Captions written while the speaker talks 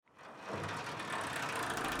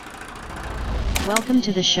Welcome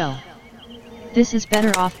to the show. This is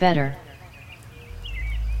Better Off Better.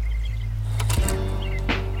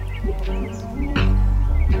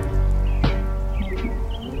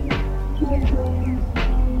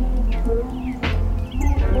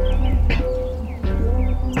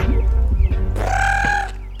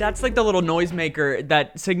 That's like the little noisemaker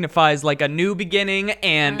that signifies like a new beginning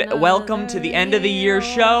and welcome to the end of the year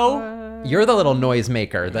show. You're the little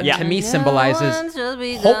noisemaker that to me symbolizes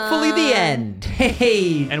hopefully the end.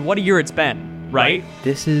 Hey! And what a year it's been, right?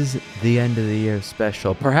 This is the end of the year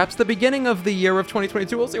special. Perhaps the beginning of the year of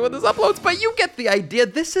 2022. We'll see when this uploads, but you get the idea.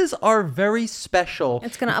 This is our very special.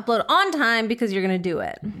 It's going to upload on time because you're going to do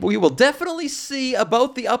it. We will definitely see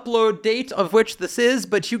about the upload date of which this is,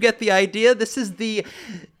 but you get the idea. This is the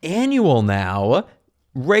annual now,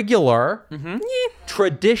 regular,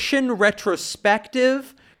 tradition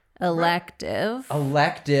retrospective, elective,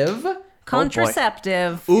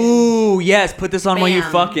 contraceptive. Ooh, yes, put this on while you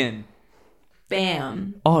Bam. fucking.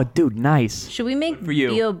 Bam. Oh, dude, nice. Should we make For you.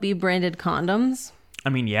 B.O.B. branded condoms? I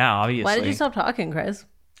mean, yeah, obviously. Why did you stop talking, Chris?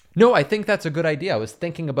 No, I think that's a good idea. I was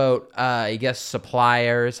thinking about, I guess,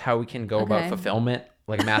 suppliers, how we can go about Okay. fulfillment,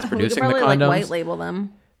 like mass We could producing the probably condoms. white label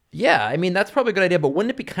them. Yeah, I mean, that's probably a good idea, but wouldn't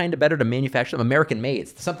it be kind of better to manufacture them American made?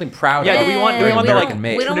 It's something proud Yeah, of. do we want the American like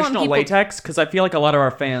made. we don't want traditional people- latex? Because I feel like a lot of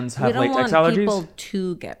our fans We have don't latex want allergies. people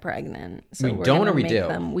to get pregnant. So We we're don't gonna or we make do?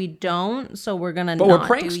 them. We don't, so we're going to But not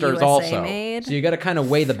we're do pranksters USA also. made. So you got to kind of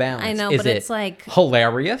weigh the balance. I know, Is but it it's like-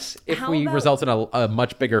 hilarious if How we about- result in a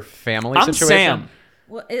much bigger family I'm situation? Sam.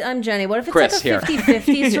 Well, I'm Jenny. What if it's Chris like here. a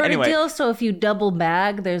 50-50 sort Anyway. of deal? So if you double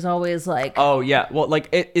bag, there's always like... Oh, yeah. Well, like,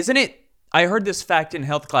 isn't it... I heard this fact in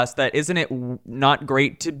health class that isn't it not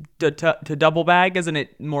great to double bag? Isn't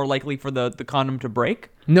it more likely for the condom to break?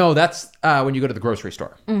 No, that's when you go to the grocery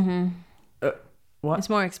store. It's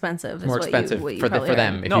more expensive. is More what expensive what for probably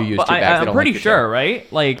them heard. if No, you use but two bags. they I'm don't pretty like you sure, to.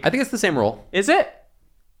 right? Like, I think it's the same rule. is it?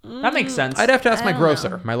 That makes sense. I'd have to ask my don't grocer,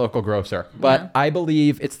 know. my local grocer, but I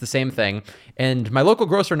believe it's the same thing. And my local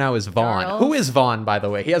grocer now is Vaughn. Charles? Who is Vaughn, by the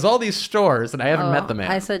way? He has all these stores, and I haven't met the man.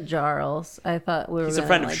 I said Jarls. I thought we were He's a gonna,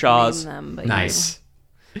 friend of like, Shaw's. name them, but Nice.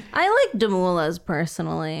 I like Demoulas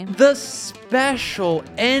personally. The special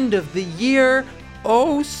end of the year.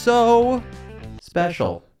 Oh, so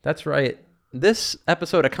special. That's right. This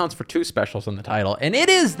episode accounts for two specials in the title, and it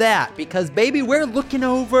is that because, baby, we're looking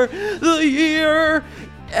over the year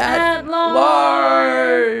at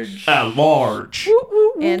large. At large.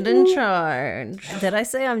 And in charge. Did I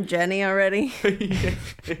say I'm Jenny already?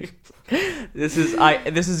 This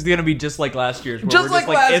is gonna be just like last year's. Where Just we're like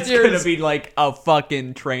last it's year's. gonna be like a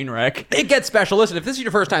fucking train wreck. It gets special. Listen, if this is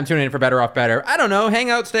your first time tuning in for Better Off Better, I don't know, hang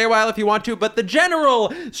out, stay a while if you want to, but the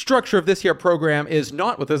general structure of this here program is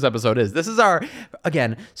not what this episode is. This is our,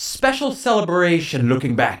 again, special celebration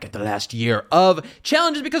looking back at the last year of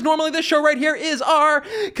challenges, because normally this show right here is our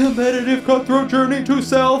competitive cutthroat journey to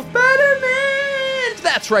self-betterment.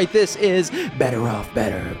 That's right, this is Better Off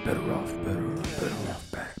Better, Better Off Better,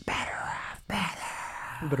 Better Off Better,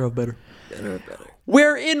 Better Off Better.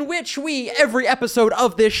 Where in which we, every episode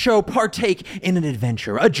of this show, partake in an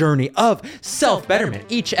adventure, a journey of self-betterment.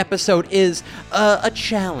 Each episode is a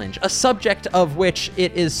challenge, a subject of which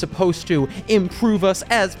it is supposed to improve us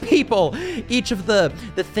as people. Each of the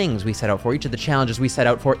things we set out for, each of the challenges we set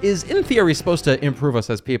out for is, in theory, supposed to improve us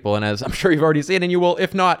as people. And as I'm sure you've already seen, and you will,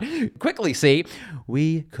 if not, quickly see,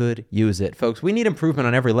 we could use it. Folks, we need improvement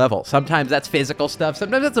on every level. Sometimes that's physical stuff,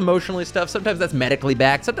 sometimes that's emotionally stuff, sometimes that's medically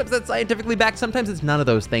backed, sometimes that's scientifically backed, sometimes it's none of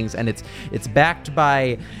those things, and it's backed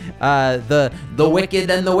by the wicked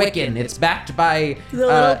and the Wiccan. It's backed by The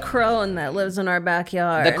little crone that lives in our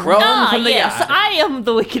backyard. the crone from the yard. I am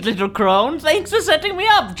the wicked little crone. Thanks for setting me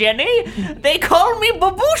up, Jenny. They call me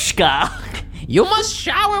Babushka. You must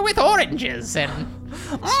shower with oranges and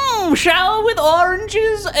Shower with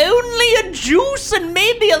oranges, only a juice, and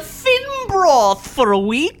maybe a thin broth for a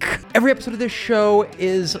week. every episode of this show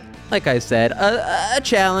is, like I said, a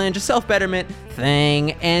challenge, a self-betterment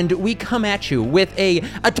thing, and we come at you with a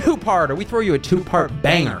two-parter. We throw you a two-part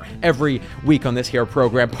banger every week on this here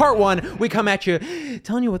program. Part one, we come at you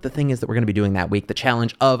telling you what the thing is that we're going to be doing that week, the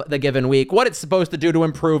challenge of the given week, what it's supposed to do to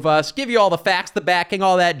improve us, give you all the facts, the backing,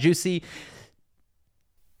 all that juicy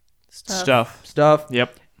stuff.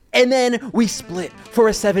 Yep. And then we split for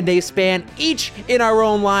a 7-day span, each in our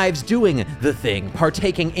own lives, doing the thing,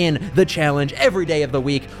 partaking in the challenge every day of the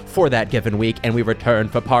week for that given week. And we return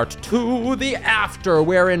for part two, the after,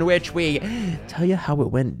 wherein which we tell you how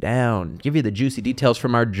it went down, give you the juicy details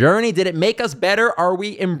from our journey. Did it make us better? Are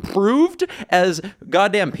we improved as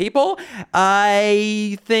goddamn people?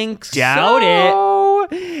 I think Doubt so.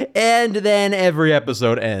 And then every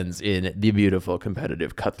episode ends in the beautiful,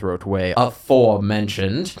 competitive, cutthroat way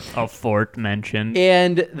aforementioned. Aforementioned.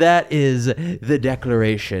 And that is the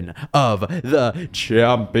declaration of the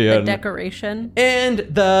champion. Decoration. And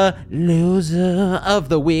the loser of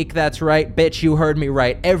the week. That's right, bitch, you heard me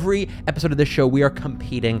right. Every episode of this show, we are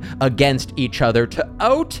competing against each other to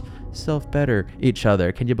self-better each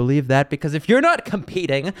other. Can you believe that? Because if you're not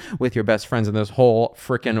competing with your best friends in this whole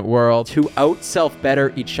freaking world to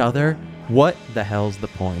self-better each other, what the hell's the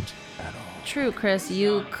point at all? True, Chris.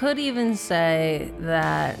 You could even say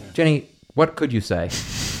that Jenny, what could you say?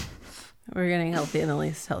 we're getting healthy in the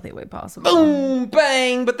least healthy way possible. Boom,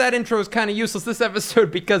 bang! But that intro is kind of useless this episode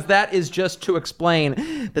because that is just to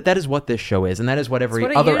explain that is what this show is, and that is what every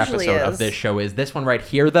what it other usually episode of is. this show is. This one right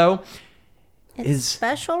here, though, is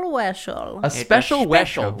Special weshel. a special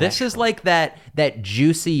weshel. This is like that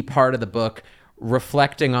juicy part of the book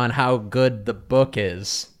reflecting on how good the book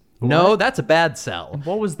is. No, that's a bad sell.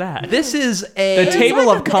 What was that? This is a The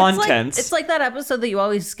table of It's contents. It's like that episode that you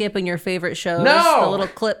always skip in your favorite shows. No! The little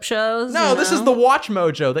clip shows. No, you this know? is the Watch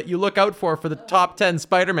Mojo that you look out for the top 10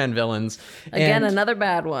 Spider-Man villains. Again, And another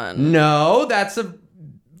bad one. No, it's a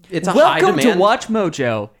high Welcome demand. to Watch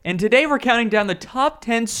Mojo, and today we're counting down the top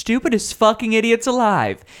 10 stupidest fucking idiots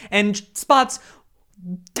alive. And spots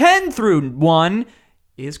 10 through 1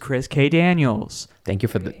 is Chris K. Daniels. Thank you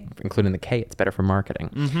for including the K. It's better for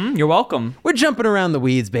marketing. You're welcome. We're jumping around the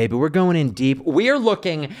weeds, baby. We're going in deep. We are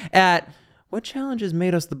looking at what challenges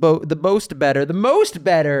made us the most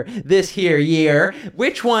better this here year.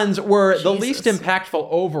 Which ones were the least impactful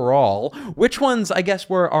overall? Which ones, I guess,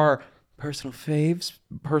 were our personal faves,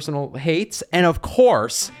 personal hates, and of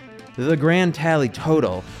course, the grand tally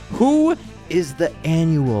total. Who is the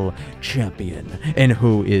annual champion and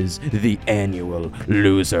who is the annual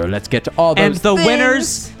loser? Let's get to all those And the things.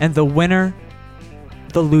 winners, and the winner,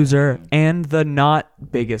 the loser, and the not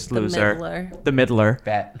biggest loser, middler. the middler,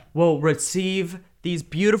 Bet. will receive these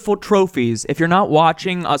beautiful trophies. If you're not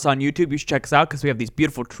watching us on YouTube, you should check us out because we have these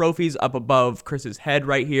beautiful trophies up above Chris's head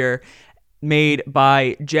right here, made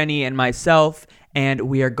by Jenny and myself, and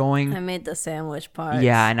we are going. I made the sandwich part.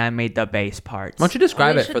 Yeah, and I made the base parts. Why don't you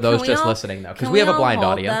describe We it should- for those can we just all- listening, though? Because can we have a all blind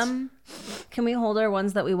hold audience. them? Can we hold our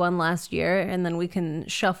ones that we won last year, and then we can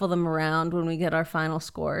shuffle them around when we get our final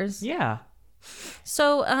scores? Yeah.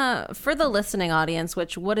 So, for the listening audience,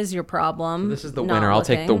 what is your problem? This is the not winner. I'll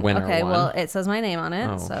take the looking? winner Okay, one. well, it says my name on it.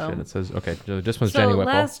 Oh, so. shit. It says, okay, this one's So Jenny Whipple.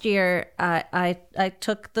 last year, I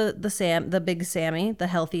took the big Sammy, the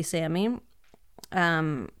healthy Sammy.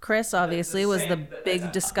 Chris obviously was the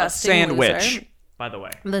big disgusting Sandwich, loser. by the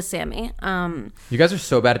way. The Sammy. You guys are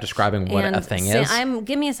so bad at describing what a thing is.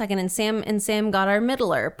 Give me a second, and Sam got our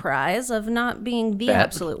middler prize of not being the Bet.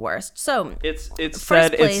 absolute worst. So It first says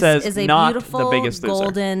place is a not beautiful the biggest loser.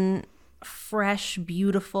 golden, fresh,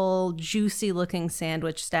 beautiful, juicy looking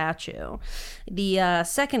sandwich statue. The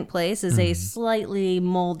second place is a slightly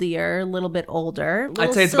moldier, little bit older. I'd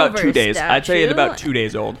little say it's about 2 silver days. I'd say it's statue. about 2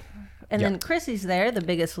 days old. And then Chrissy's there, the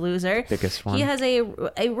biggest loser. Biggest one. He has a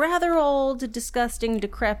rather old, disgusting,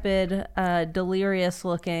 decrepit, delirious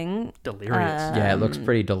looking, Delirious. Yeah, it looks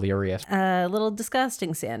pretty delirious. little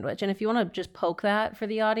disgusting sandwich. And if you want to just poke that for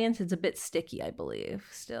the audience, it's a bit sticky, I believe,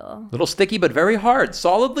 still. Little sticky, but very hard.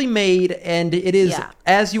 Solidly made, and it is, Yeah.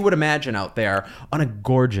 as you would imagine out there, on a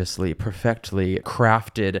gorgeously, perfectly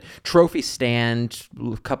crafted trophy stand,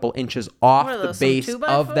 a couple inches off What are the those, some base 2x4s?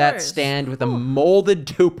 of that stand with a molded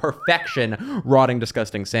to perfection, rotting,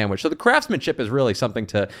 disgusting sandwich. So the craftsmanship is really something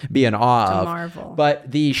to be in awe of. marvel. But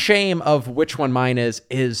the shame of which one mine is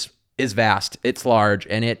vast. It's large,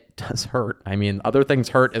 and it does hurt. I mean, other things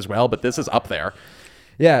hurt as well, but this is up there.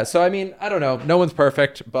 Yeah, so I mean, I don't know. No one's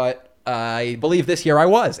perfect, but I believe this year I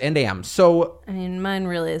was and am. So I mean, mine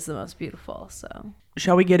really is the most beautiful, so.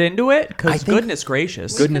 Shall we get into it? I Because think- goodness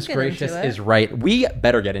gracious. goodness could get into gracious it. is right. We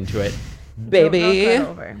better get into it, Go baby. start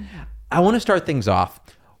over. I want to start things off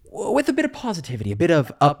with a bit of positivity, a bit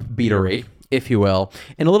of upbeatery, if you will,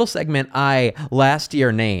 in a little segment I last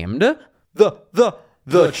year named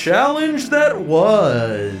the challenge that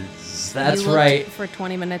was. That's You looked right. For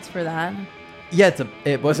 20 minutes for that. Yeah,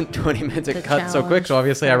 it wasn't 20 minutes. It The cut so quick, so challenge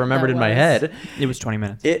obviously I that remembered in my was. head. It was 20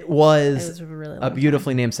 minutes. It was, It was a really a long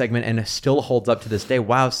beautifully named segment, and it still holds up to this day.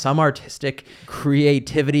 Wow, some artistic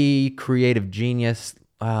creativity, creative genius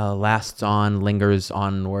lasts on, lingers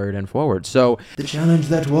onward and forward. So the challenge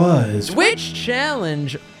that was. Which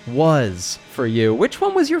challenge was for you? Which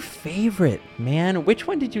one was your favorite, man? Which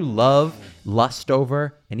one did you love, lust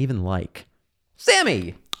over, and even like?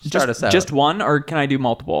 Sammy! start us out. Just one, or can I do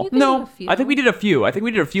multiple? You can do No, a few. I think we did a few. I think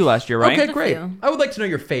we did a few last year, right? Okay, a great. few. I would like to know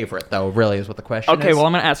your favorite, though. Really, is what the question is. Okay, well,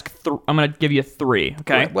 I'm gonna ask. I'm gonna give you 3.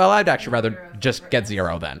 Okay. Right, well, I'd actually rather just get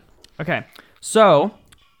 0 then. Okay. So,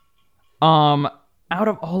 out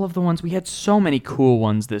of all of the ones, we had so many cool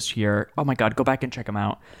ones this year. Oh my God, go back and check them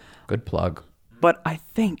out. Good plug. But I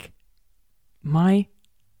think my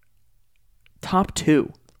top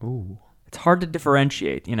 2. Ooh. It's hard to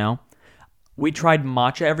differentiate, you know? We tried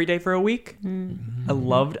matcha every day for a week.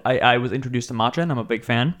 I was introduced to matcha, and I'm a big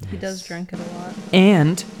fan. He does drink it a lot.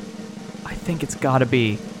 And I think it's gotta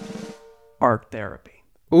be art therapy.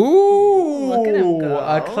 Ooh, Look at him go.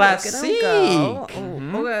 a classic. Look at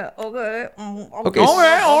him go. Okay. Okay,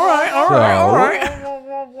 All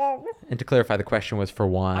right. And to clarify, the question was for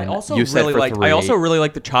 1. I also you said really for like. 3. I also really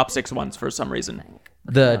like the chopsticks ones for some reason.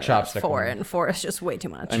 the chopstick 4, one. and 4 is just way too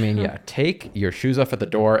much. I mean, yeah, take your shoes off at the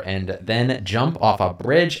door and then jump off a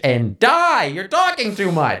bridge and die. You're talking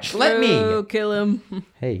too much. Let me. Kill him.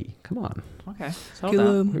 Hey, come on. Okay, settle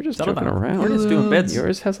down. We're just Settle joking down. around. We're just doing bits.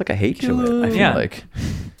 Yours has like a hate to it, I feel Yeah. like.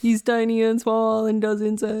 He's tiny and small and does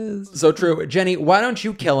incest. So true. Jenny, why don't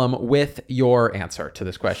you kill him with your answer to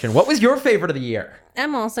this question? What was your favorite of the year?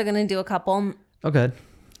 I'm also going to do a couple Oh, good.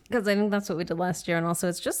 because I think that's what we did last year. And also,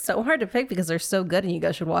 it's just so hard to pick because they're so good and you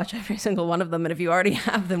guys should watch every single one of them. And if you already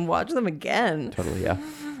have them, watch them again. Totally, yeah.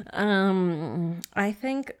 I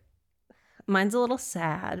think mine's a little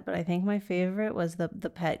sad, but I think my favorite was the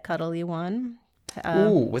pet cuddly one.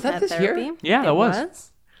 Ooh, was that Pet this year? therapy. Yeah, that It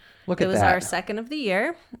was. Look It at was that. our second of the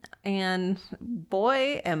year, and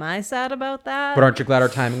boy, am I sad about that. But aren't you glad our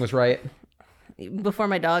timing was right? Before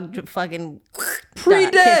my dog fucking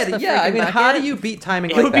Pre-dead. kicked the Yeah, I freaking mean, how bucket. do you beat timing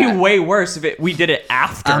It like would that? be way worse if we did it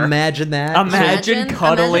after. Imagine that. Imagine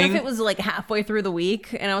cuddling. Imagine if it was like halfway through the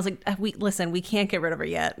week, and I was like, "Listen, we can't get rid of her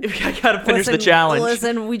yet. I gotta finish the challenge.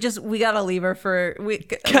 Listen, we gotta leave her for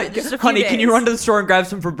just a few Honey, can you days. run to the store and grab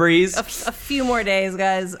some Febreze? a few more days,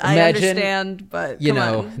 guys? I Imagine, understand, but You come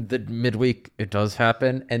know, on. the midweek, it does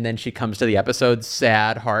happen. And then she comes to the episode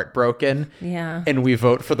sad, heartbroken. Yeah. And we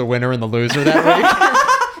vote for the winner and the loser that week.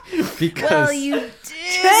 Because Well, you did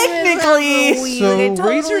Technically. so I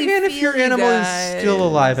raise your totally hand if feel your you animal guys. is still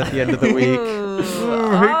alive at the end of the week.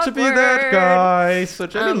 Hate to be that Awkward. guy. So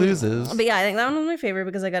Jenny loses. But yeah, I think that one was my favorite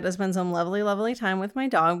because I got to spend some lovely, lovely time with my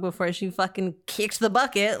dog before she fucking kicked the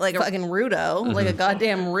bucket like a fucking Rudo, like a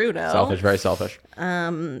goddamn Rudo. Selfish, very selfish.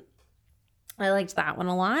 I liked that one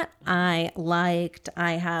a lot. I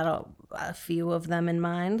had a few of them in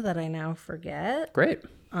mind that I now forget. Great.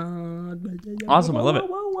 Awesome, I love it.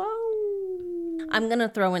 I'm gonna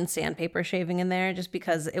throw in sandpaper shaving in there just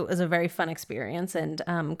because it was a very fun experience, and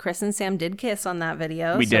Chris and Sam did kiss on that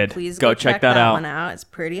video. We so did. Please Go go check that out. one out. It's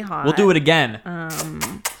pretty hot. We'll do it again.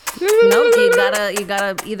 No, you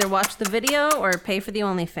gotta either watch the video or pay for the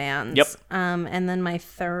OnlyFans. Yep. And then my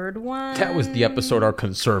third one. That was the episode our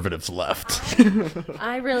conservatives left.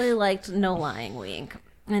 I really liked No Lying Week.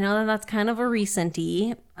 I know that that's kind of a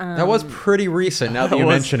recenty. That was pretty recent now that you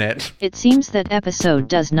mention it. It seems that episode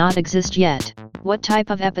does not exist yet. What type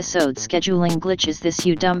of episode scheduling glitch is this,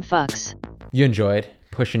 you dumb fucks? You enjoyed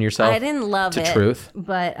pushing yourself I didn't love to it, truth.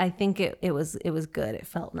 but I think it was good. It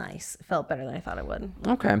felt nice. It felt better than I thought it would.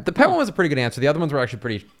 Okay. The pet one was a pretty good answer. The other ones were actually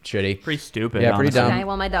pretty shitty. Pretty stupid. Yeah, pretty honestly. dumb. Okay,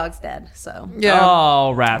 well, my dog's dead, so Yeah.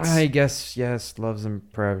 Oh, rats. I guess, yes, loves and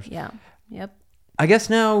prayers. yeah, yep. I guess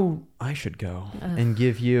now I should go and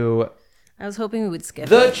give you I was hoping we would skip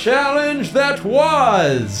the it. challenge that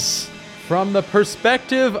was from the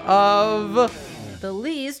perspective of The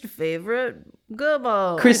least favorite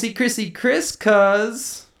Gumbo. Chrissy Chris,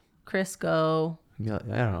 cuz. Crisco. Yeah, I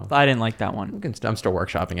don't know. I didn't like that one. I'm still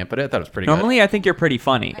workshopping it, but I thought it was pretty Normally, I think you're pretty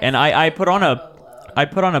funny, and I put on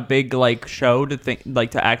a big like show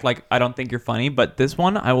to act like I don't think you're funny. But this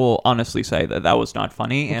one, I will honestly say that was not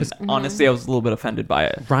funny, and honestly, I was a little bit offended by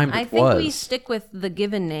it. good. Rhymed I with think was. we stick with the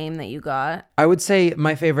given name that you got. I would say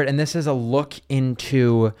my favorite, and this is a look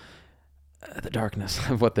into the darkness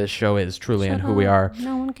of what this show is truly and who we are.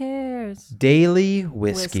 No one cares. Daily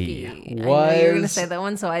Whiskey I knew you were gonna was, say that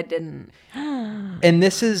one, so I didn't. and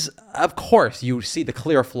this is, of course, you see the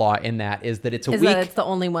clear flaw in that is that it's a Is week. that it's the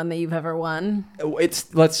only one that you've ever won? That's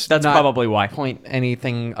That's not probably why. point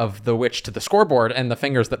anything of the witch to the scoreboard and the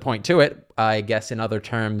fingers that point to it. I guess in other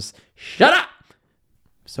terms, shut up.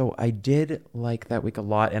 So I did like that week a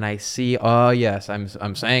lot, and I see. Oh yes,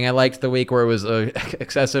 I'm saying I liked the week where it was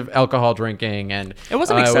excessive alcohol drinking, and It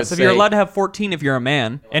wasn't I would excessive. You're say- allowed to have 14 if you're a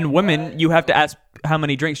man, and women, you have to ask how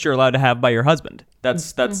many drinks you're allowed to have by your husband.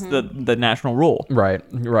 That's the national rule. Right.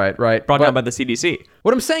 Brought But down by the CDC.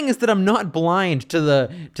 what I'm saying is that I'm not blind to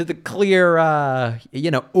the clear,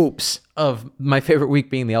 oops of my favorite week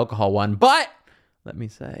being the alcohol one. But let me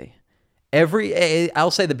say,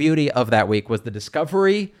 I'll say the beauty of that week was the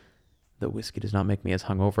discovery that whiskey does not make me as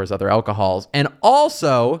hungover as other alcohols, and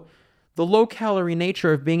also the low-calorie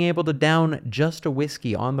nature of being able to down just a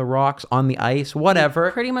whiskey on the rocks, on the ice,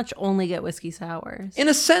 whatever. Pretty much only get whiskey sours. In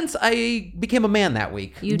a sense, I became a man that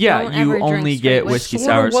week. You Yeah, don't you ever drink only straight get whiskey Sort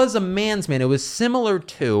sours. of was a man's man. It was similar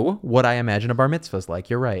to what I imagine a bar mitzvah's like.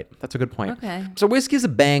 You're right. That's a good point. Okay. So whiskey's a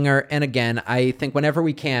banger, and again, I think whenever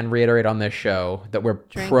we can reiterate on this show that we're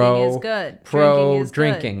Drinking pro is good. pro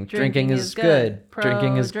Drinking drinking. is good. Drinking is good. Pro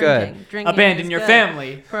Drinking is drinking. good. Drinking Abandon is your good.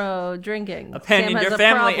 family. Pro drinking. Abandon Sam your has a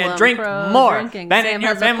family problem. and drink Pro more. drinking. Abandon Sam your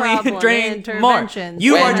has a family and problem. drink more. Interventions.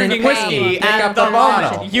 You Sam are has drinking a whiskey problem. out of the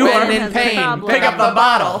Interventions. bottle. You When are in has a pain, problem. pick up the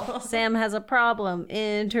bottle. Sam has a problem.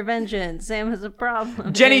 Intervention. Sam has a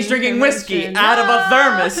problem. Jenny's drinking whiskey Intervention. out of a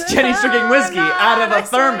thermos. Jenny's drinking whiskey out of a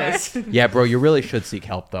thermos. Yeah, bro, you really should seek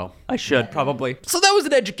help though. I should probably. So that was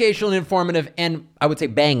an educational, informative, and I would say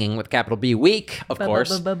banging with capital B week, of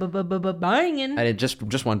course. Banging. I did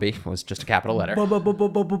just one B. It was just a capital letter. Far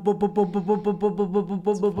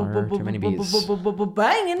too many B's.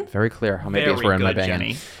 Banging. Very clear how many Very B's were in my good,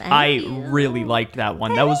 banging. Jenny. I really liked that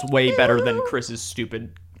one. That was way better than Chris's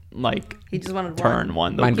stupid He just wanted turn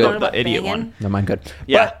one. Mine The, good. the idiot Banging. one. No, mine good.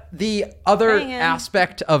 Yeah. But the other Banging.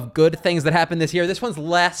 aspect of good things that happened this year, this one's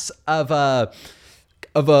less of a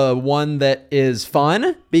one that is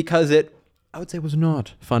fun because I would say was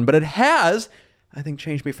not fun, but it has, I think,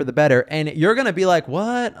 changed me for the better. And you're going to be like,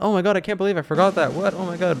 what? Oh my God, I can't believe I forgot that. What? Oh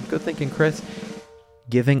my God, good thinking, Chris.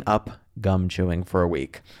 Giving up gum chewing for a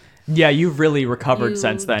week. Yeah, you've really recovered You-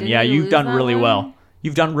 since then. did Yeah, you you've lose done that really one? well.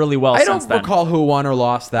 You've done really well I since don't then. recall who won or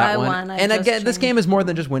lost that I one. won. I And just again, this changed. game is more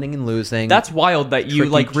than just winning and losing. That's wild that you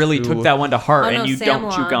Tricky really to- took that one to heart Oh, and no, you Sam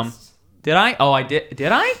don't chew gum. lost. Did I? Oh, I did.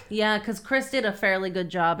 Did I? Yeah, because Chris did a fairly good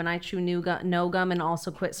job, and I chew no gum and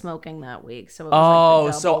also quit smoking that week. So it was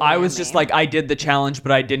like the So double I was just whammy. like, I did the challenge,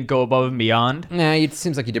 but I didn't go above and beyond. Nah, it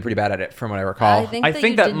seems like you did pretty bad at it from what I recall. I think I that,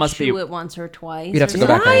 think you that did must be- chew it once or twice. You'd have to or go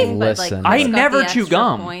back something, and but, listen. Like, I Chris got never the chew extra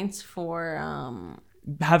gum. Points for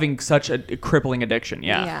Having such a crippling addiction.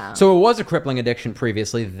 Yeah. yeah. So it was a crippling addiction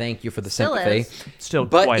previously. Thank you for the Still sympathy. is. Still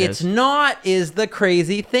But quite it's is. not is the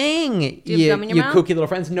crazy thing. Do you have gum in your you mouth? kooky little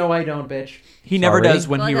friends. No, I don't, bitch. He never Sorry. does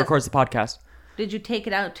when Go he ahead. records the podcast. Did you take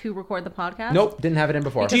it out to record the podcast? Nope, didn't have it in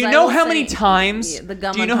before. Do you I know will how many say- times? Yeah, the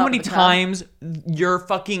gum do you on know how top many of the cup. times your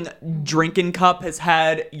fucking drinking cup has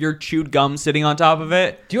had your chewed gum sitting on top of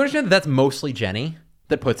it? Do you understand that that's mostly Jenny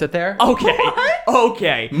that puts it there? Okay.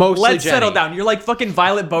 Okay. Mostly Let's Jenny. settle down. You're like fucking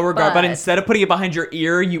Violet Beauregard, but But- instead of putting it behind your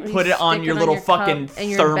ear, you put it on Stick your little cup fucking and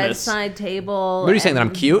your thermos. bedside table. What are you saying, that I'm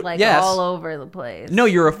and, cute? Like Yes. all over the place. No,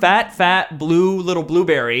 you're a fat blue little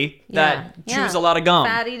blueberry that Yeah, chews yeah. a lot of gum.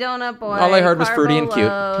 Fatty donut boy. All I heard was fruity and cute.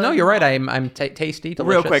 carbo No, load. you're right. I'm tasty, delicious.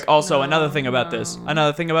 Real quick, also another thing about this.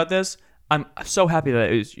 I'm so happy that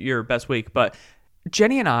it was your best week, but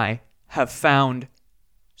Jenny and I have found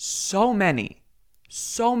so many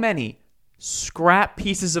scrap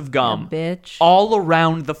pieces of gum bitch. all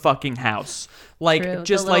around the fucking house. Like True, the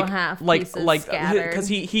just little like half like pieces like scattered. because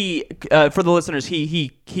he for the listeners,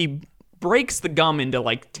 he breaks the gum into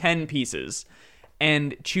like 10 pieces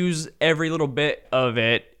and chews every little bit of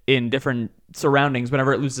it in different surroundings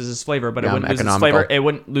whenever it loses its flavor, but it Yeah, wouldn't lose its economical. flavor. It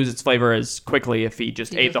wouldn't lose its flavor as quickly if he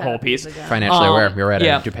just ate just the had whole a piece piece. of gum. Financially aware. You're right.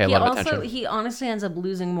 yeah. I do pay a He lot of also attention. he honestly ends up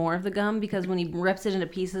losing more of the gum because when he rips it into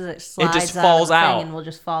pieces, it slides just out falls of the thing out. and will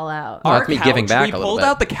just fall out. Oh, that's me giving back We a little pulled bit.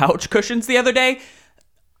 out the couch cushions the other day.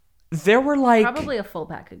 There were like Probably a full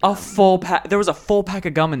pack of a gum. full pack. There was a full pack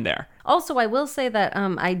of gum in there. Also, I will say that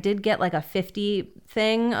I did get like a 50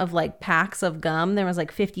 thing of like packs of gum. There was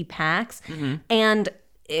like 50 packs, Mm-hmm. and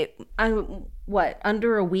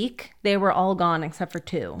under a week they were all gone except for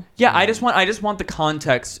 2. Yeah, I just want the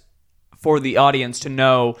context for the audience to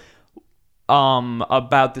know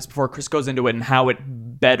about this before Chris goes into it and how it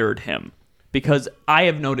bettered him, because I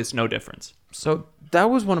have noticed no difference. So that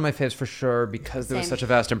was one of my faves for sure because there was Same. such a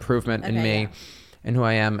vast improvement in Okay, me yeah. and who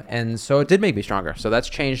I am. And so it did make me stronger. So that's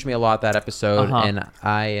changed me a lot that episode and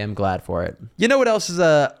I am glad for it. You know what else is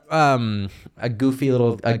a goofy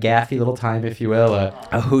little, a gaffy little time, if you will, a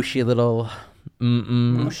hooshy little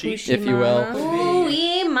if you will.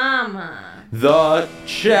 Ooh, mama. The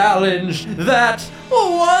challenge that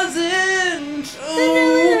wasn't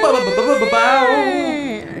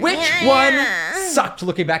Which one sucked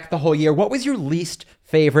looking back at the whole year? What was your least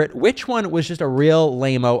favorite? Which one was just a real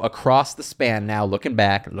lame-o across the span now, looking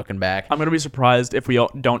back? I'm going to be surprised if we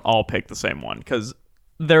don't all pick the same one, because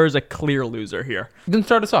there is a clear loser here. Then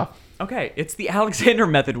start us off. Okay, it's the Alexander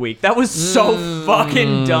Method week. That was so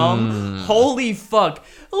fucking dumb. Holy fuck.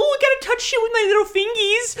 Oh, I gotta touch you with my little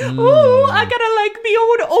fingies. Oh, I gotta be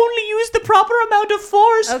able to only use the proper amount of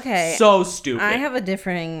force. Okay. So stupid. I have a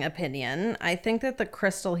differing opinion. I think that the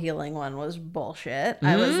crystal healing one was bullshit.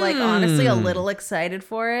 I was honestly a little excited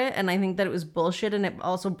for it, and I think that it was bullshit, and it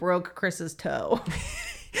also broke Chris's toe.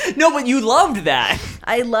 No, but you loved that.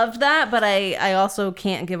 I loved that, but I also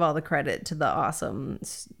can't give all the credit to the awesome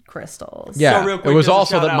crystals. Yeah, So real quick, it was just a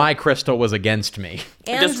also shout that out. my crystal was against me.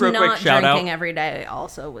 And Just real quick, not shout out. drinking every day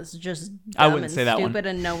also was just dumb I wouldn't and say that one. stupid,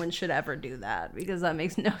 and no one should ever do that because that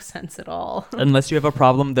makes no sense at all. Unless you have a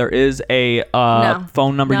problem, there is a No.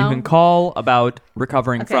 phone number you No. can call about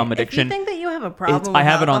recovering Okay, from if you addiction. think that you have a problem with I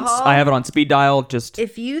have it on speed dial. Just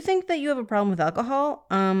If you think that you have a problem with alcohol,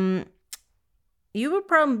 you have a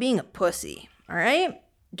problem being a pussy, all right?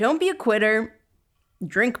 Don't be a quitter.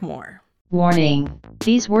 Drink more. Warning.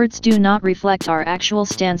 These words do not reflect our actual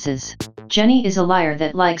stances. Jenny is a liar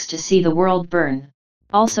that likes to see the world burn.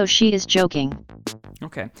 Also, she is joking.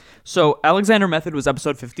 okay. So Alexander Method was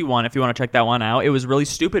episode 51. If you want to check that one out, it was really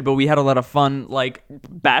stupid, but we had a lot of fun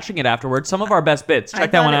bashing it afterwards. Some of our best bits.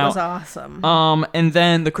 Check that one out. I thought it was awesome. And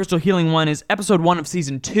then the Crystal Healing one is episode 1 of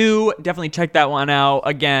season 2. Definitely check that one out.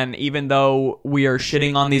 Again, even though we are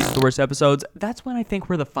shitting on these as the worst episodes, that's when I think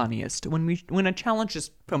we're the funniest. When a challenge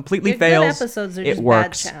just completely Your fails, good episodes are it just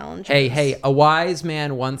works. bad challenges. Hey, a wise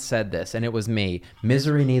man once said this, and it was me.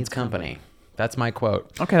 Misery needs company. That's my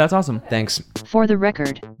quote. Okay, that's awesome. Thanks. For the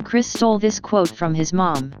record, Chris stole this quote from his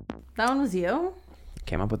mom. That one was you?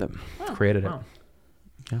 Came up with it. Created it.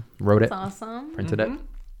 Yeah. Wrote it. That's awesome. Printed it.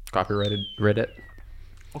 Copyrighted. Read it.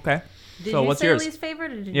 Okay. Did So you what's say yours? least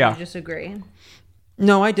favorite, or did Yeah. you just agree?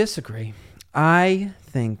 No, I disagree. I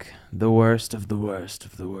think the worst of the worst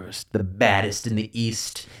of the worst, the baddest in the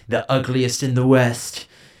East, the ugliest in the West,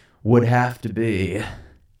 would have to be...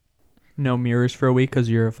 No mirrors for a week because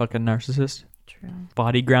you're a fucking narcissist. True.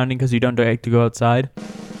 Body grounding because you don't like to go outside.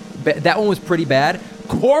 That one was pretty bad.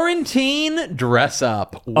 Quarantine dress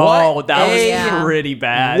up. Oh, that was Yeah. pretty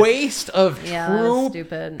bad. Waste of Yeah, that's true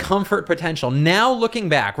stupid. comfort potential. Now looking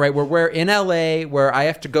back, right, where we're in LA, where I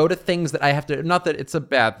have to go to things that I have to, not that it's a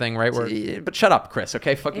bad thing, right? But shut up, Chris,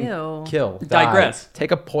 okay? Fucking Ew. kill. Die. Digress.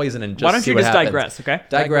 Take a poison and just Why don't see you what just happens. digress, okay?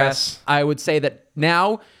 Digress. I would say that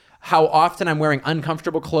now, how often I'm wearing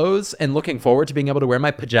uncomfortable clothes and looking forward to being able to wear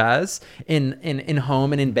my pajamas in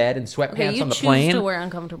home and in bed and sweatpants Okay, you on the choose plane. to wear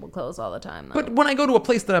uncomfortable clothes all the time, though. But when I go to a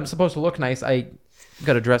place that I'm supposed to look nice, I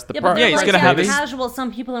gotta dress the yeah, part. but Yeah, they're he's like, gonna have yeah, his- casual.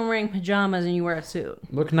 Some people are wearing pajamas and you wear a suit.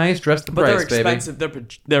 Look nice, dress the But price, they're baby.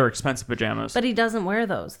 expensive. They're expensive pajamas. But he doesn't wear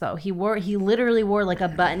those though. He literally wore like a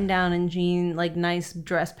button down and jean, like nice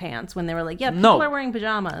dress pants when they were like, yeah, people No. are wearing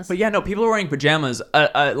pajamas. But yeah, no, people are wearing pajamas.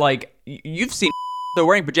 You've seen they're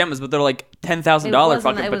wearing pajamas, but they're like $10,000 It wasn't-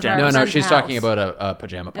 fucking it was pajamas. No, no, friend's she's house. talking about a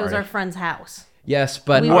pajama it party. was our friend's house. Yes,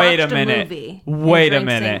 but We Wait a watched minute. movie. Wait a and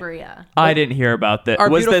drank minute. sangria. I didn't hear about that. Our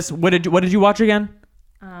Was beautiful- this what did you watch again?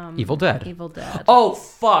 Evil Dead. Evil Dead. Oh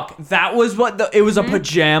fuck! That was it was a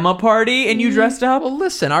pajama party, and you dressed up. Well,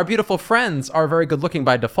 listen, our beautiful friends are very good looking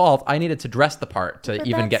by default. I needed to dress the part to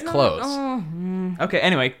even get That's not- clothes. oh. Okay.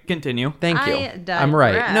 Anyway, continue. Thank you. I I'm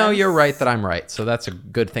right. No, digress. you're right that I'm right. So that's a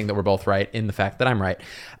good thing that we're both right in the fact that I'm right.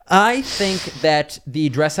 I think that the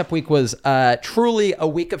dress up week was truly a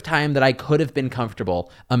week of time that I could have been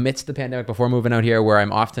comfortable amidst the pandemic before moving out here, where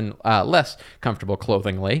I'm often less comfortable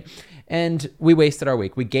clothingly. And we wasted our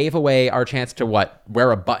week. We gave away our chance to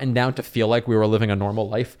wear a button down to feel like we were living a normal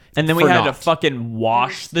life. And then we for had to not. fucking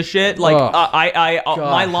wash the shit. Like Ugh. my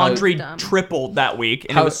God, laundry how dumb. tripled that week,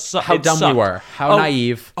 and How, it was how it dumb sucked. we were. How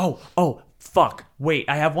naive. Oh, fuck! Wait,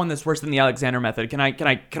 I have one that's worse than the Alexander Method. Can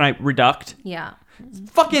I reduct? Yeah.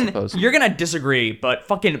 Fucking, Suppose. you're gonna disagree, but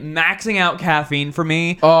fucking maxing out caffeine for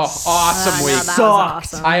me. Oh, awesome no, week. that was Sucked.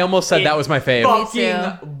 awesome. I almost said that was my fave.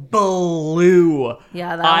 Fucking blew.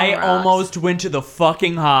 Yeah, that I one rocks. almost went to the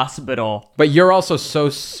fucking hospital. But you're also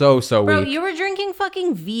so Bro, weak. you were drinking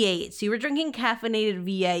fucking V8s. You were drinking caffeinated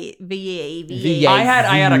V8. V8. I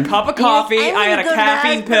had a cup of coffee. Yes, I had a go to the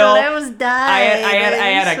caffeine hospital. pill. I was dying. I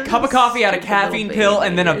had a cup of coffee, I had a Such caffeine little pill, baby.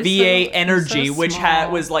 and then a You're VA so- Energy, so which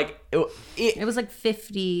small. was like. It was like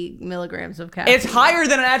 50 milligrams of caffeine. It's higher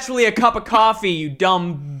than actually a cup of coffee, you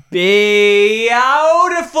dumb, beautiful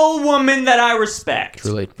woman that I respect.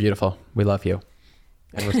 Truly beautiful. We love you.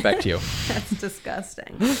 and respect you. That's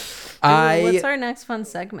disgusting. What's our next fun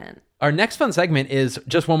segment? Our next fun segment is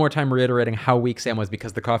just one more time reiterating how weak Sam was,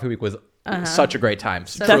 because the coffee week was such a great time.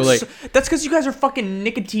 Truly. That's because you guys are fucking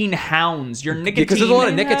nicotine hounds. You're nicotine. Because there's a lot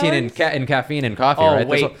of nicotine in caffeine and coffee, right?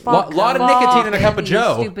 Wait. There's a lot of nicotine in a cup of You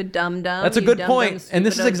Joe. Stupid dum dum. That's a good point. And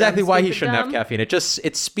this is exactly why he stupid shouldn't have dumb. caffeine.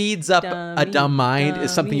 It speeds up a Dummy, dumb mind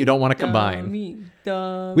is something you don't want to combine.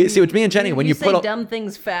 Dummy. See, it's me and Jenny. When you say put dumb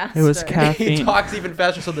things faster. It was he caffeine. talks even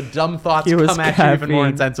faster, so the dumb thoughts It was come at you even more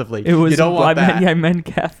caffeine. intensively. It was. You don't want that. I meant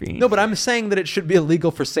caffeine. No, but I'm saying that it should be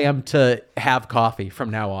illegal for Sam to have coffee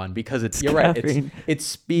from now on, because you're right. caffeine. It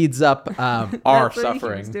speeds up our That's what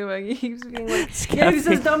suffering. He keeps doing. He keeps being like, It's yeah, he caffeine.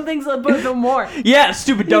 says dumb things, but no more. Yeah,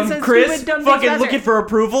 stupid dumb said Chris. stupid dumb fucking things looking faster. for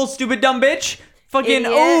approval. Stupid dumb bitch. Fucking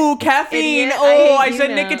Idiot. caffeine. Idiot. Oh, I I hate you said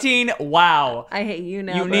now. nicotine. Wow. I hate you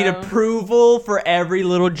now. You need bro. approval for every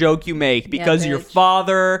little joke you make because your bitch.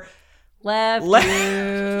 father. Left Le-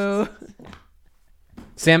 you.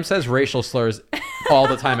 Sam says racial slurs all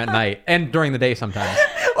the time at night and during the day sometimes.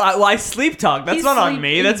 Well, I sleep talk. That's He's not on sleep-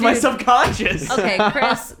 me. That's my dude. subconscious. Okay,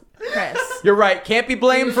 Chris. You're right. Can't be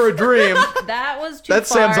blamed for a dream. That was too That's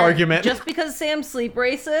far. Sam's argument. Just because Sam's sleep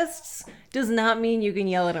racists does not mean you can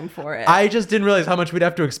yell at him for it. I just didn't realize how much we'd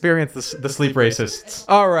have to experience the sleep racists.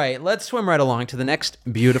 All right, let's swim right along to the next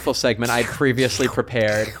beautiful segment I'd previously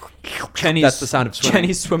prepared. Jenny's, That's the sound of swimming.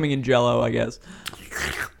 Jenny's swimming in Jello, I guess.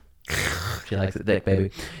 She likes it thick,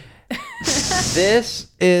 baby. This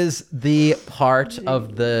is the part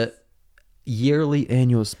of the yearly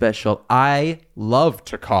annual special I love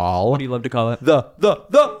to call What do you love to call it?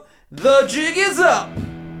 the jig is up.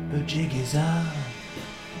 The jig is up.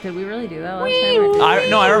 Did we really do that last time? Or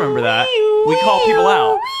did I remember that. We call people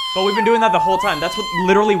out. But we've been doing that the whole time. That's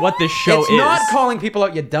literally what this show It's is. not calling people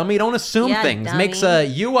out, you dummy. Don't assume Yeah, things. dummy. Makes a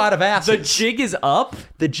you out of The assets. jig is up.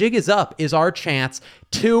 The jig is up is our chance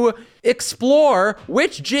to explore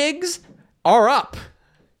which jigs are up.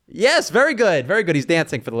 Yes, very good. Very good. He's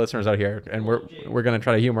dancing for the listeners out here, and we're going to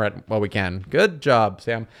try to humor it while we can. Good job,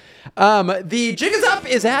 Sam. The jig is up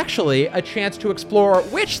is actually a chance to explore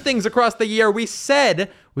which things across the year we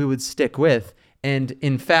said we would stick with, and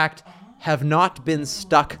in fact have not been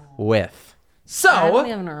stuck with. I don't So,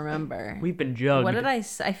 even remember. We've been jugged. What did I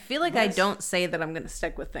say? I feel like I don't say that I'm going to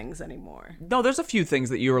stick with things anymore. No, there's a few things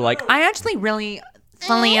that you were like, I actually really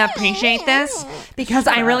fully appreciate this because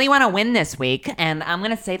I really want to win this week, and I'm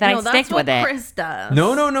gonna say that I No, stick that's what with it. Chris does.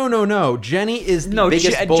 no. Jenny is the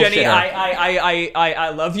biggest bullshitter. Jenny, I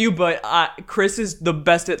love you, but Chris is the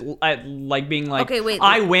best at like being like, Okay, wait.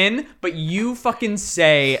 I win, but you fucking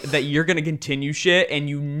say that you're gonna continue shit, and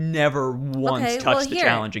you never once Okay, touch well, the here.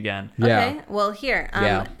 challenge again. Yeah. Okay, well, here.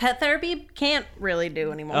 Yeah. Pet therapy can't really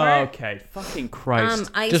do anymore. Okay, fucking Christ.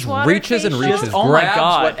 Ice Just water reaches and facials. reaches. Oh my grabs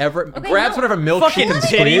God. whatever. Okay, grabs no. whatever milk she Fucking can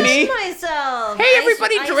kidding squeeze. me? Myself. Hey,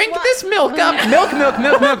 everybody, drink this milk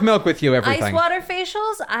up. Milk with you, Ice everything. water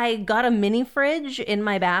facials. I got a mini fridge in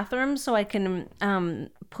my bathroom so I can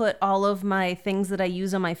put all of my things that I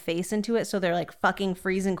use on my face into it, so they're like fucking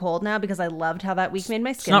freezing cold now because I loved how that week made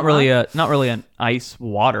my skin. It's look. not really an ice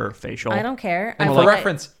water facial. I don't care. And I for like-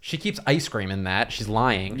 reference, she keeps ice cream in that. She's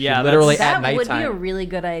lying. Yeah, She's literally that's- at That would be a nighttime. really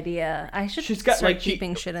good idea. I should She's got start like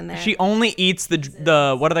keeping shit in there. She only eats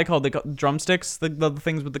the what are they called? The drumsticks, the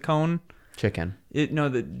things with the cone. Chicken. No,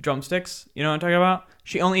 the drumsticks. You know what I'm talking about?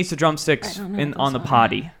 She only eats the drumsticks I don't know in what on the those are.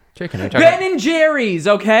 potty. Chicken. Are you talking Ben and Jerry's,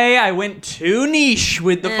 okay? I went too niche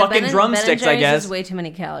with the fucking drumsticks, I guess. Is way too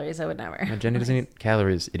many calories. I would never. No, Jenny doesn't eat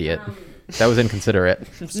calories, idiot. That was inconsiderate.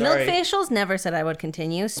 Milk facials never said I would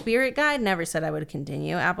continue. Spirit Guide never said I would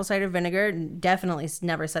continue. Apple cider vinegar definitely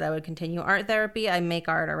never said I would continue. Art therapy, I make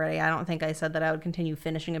art already. I don't think I said that I would continue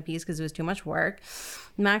finishing a piece because it was too much work.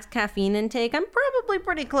 Max caffeine intake, I'm probably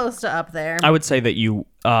pretty close to up there. I would say that you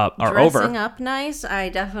are Dressing over. up nice, I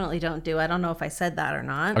definitely don't do. I don't know if I said that or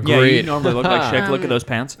not. Agreed. Yeah, you normally look like shit. Look at those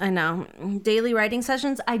pants. I know. Daily writing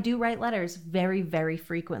sessions, I do write letters very, very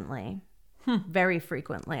frequently. Very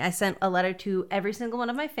frequently. I sent a letter to every single one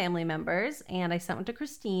of my family members, and I sent one to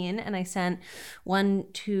Christine, and I sent one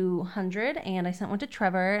to 100, and I sent one to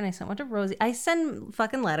Trevor, and I sent one to Rosie. I send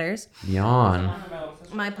fucking letters. Yawn.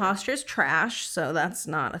 My posture's trash, so that's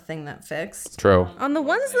not a thing that fixed. True. On the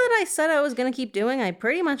ones that I said I was going to keep doing, I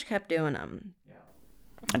pretty much kept doing them.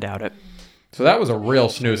 I doubt it. So that was a real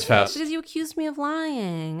snooze fest. Because you accused me of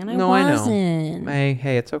lying, and I No, wasn't. I know.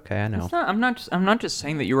 Hey, it's okay. I know. I'm not just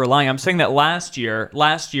saying that you were lying. I'm saying that last year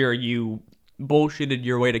you bullshitted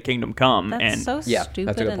your way to Kingdom Come. That's and so Yeah, stupid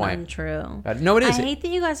that's a good and point. untrue. No, it is. I hate that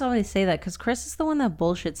you guys always say that because Chris is the one that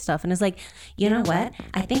bullshits stuff and is like, you know what?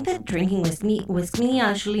 I think that drinking whiskey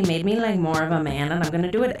actually made me like more of a man, and I'm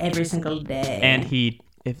gonna do it every single day. and I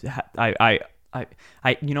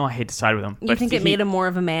hate to side with him. You think it made him more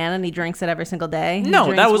of a man, and he drinks it every single day? He No,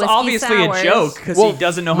 drinks that was whiskey obviously sours. a joke because he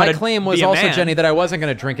doesn't know how to My claim was be a also, man. Jenny, that I wasn't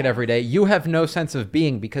going to drink it every day. You have no sense of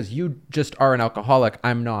being because you just are an alcoholic.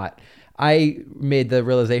 I'm not. I made the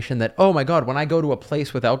realization that, oh my God, when I go to a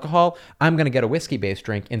place with alcohol, I'm going to get a whiskey-based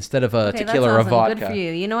drink instead of a Okay, tequila or that's a awesome. vodka. Good for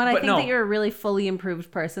you. You know what? I But think no. that you're a really fully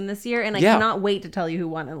improved person this year, and I Yeah. cannot wait to tell you who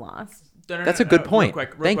won and lost. That's a good point. Real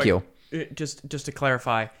Thank quick. Just to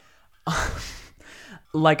clarify.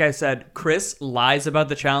 Like I said, Chris lies about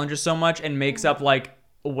the challenges so much and makes up like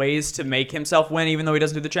ways to make himself win, even though he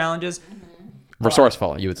doesn't do the challenges.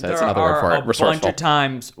 Resourceful, you would say. That's There another word for are it. a bunch Resourceful. of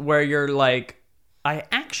times where you're like, I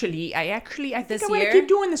think This I'm gonna year? keep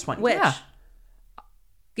doing this one. Which? Yeah.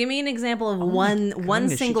 Give me an example of one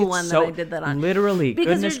Goodness, she single gets one so- that I did that on. Literally,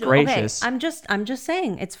 goodness gracious. Okay, I'm just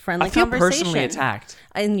saying it's friendly I feel conversation. personally attacked.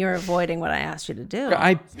 And you're avoiding what I asked you to do.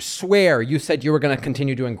 I swear you said you were going to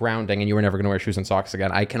continue doing grounding and you were never going to wear shoes and socks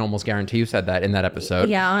again. I can almost guarantee you said that in that episode.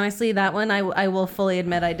 Yeah, honestly, that one I will fully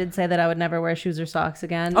admit I did say that I would never wear shoes or socks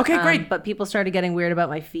again. Okay, great. But people started getting weird about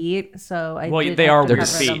my feet, so I Well, did they have are to They're, weird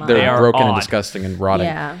cover feet. them up. They they're are broken and odd. disgusting and rotting.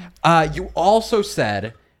 Yeah. You also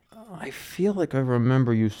said, I feel like I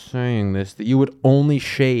remember you saying this, that you would only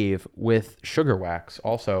shave with sugar wax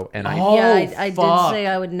also. And I I did fuck. say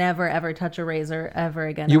I would never ever touch a razor ever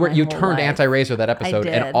again. you in my you whole turned life. anti-razor that I episode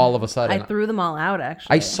did. and all of a sudden I threw them all out.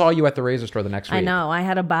 Actually, I saw you at the razor store the next week. I know. I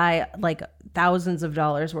had to buy like thousands of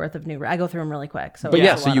dollars worth of new. I go through them really quick. So But it's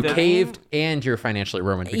yeah, a so lot you of money. caved and you're financially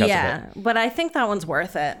ruined because of Yeah, it. but I think that one's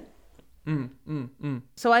worth it.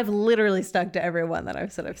 So I've literally stuck to everyone that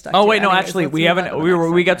I've said I've stuck to. Oh wait, no, Anyways, actually, let's we move haven't. on to the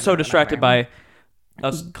We next got segment. so distracted by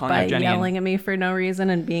us calling by out Jenny. yelling at me for no reason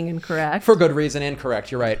and being incorrect. For good reason and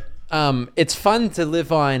correct, you're right. It's fun to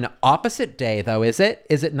live on opposite day, though, is it?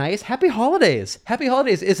 Is it nice? Happy holidays. Happy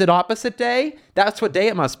holidays. Is it opposite day? That's what day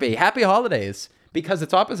it must be. Happy holidays. Because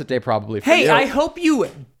it's opposite day probably for Hey, you. I hope you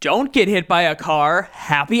don't get hit by a car.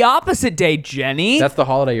 Happy opposite day, Jenny. That's the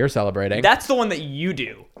holiday you're celebrating. That's the one that you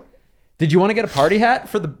do. Did you want to get a party hat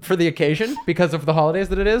for the occasion because of the holidays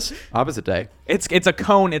that it is? Opposite day. It's a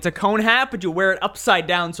cone. It's a cone hat, but you wear it upside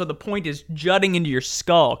down so the point is jutting into your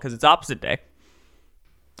skull because it's opposite day.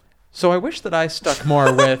 So I wish that I stuck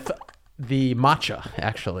more with the matcha,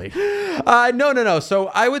 actually. No. So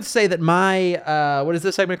I would say that my, what is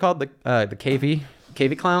this segment called? The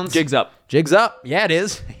KV Clowns? Jigs up. Jigs up. Yeah, it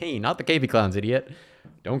is. Hey, not the KV Clowns, idiot.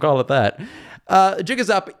 Don't call it that. Jig is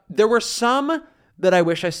up. There were some that I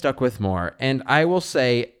wish I stuck with more. And I will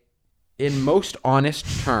say, in most honest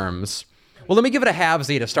terms, well, let me give it a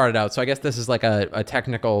halvesy to start it out. So I guess this is like a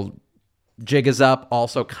technical jig is up,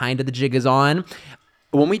 also kind of the jig is on.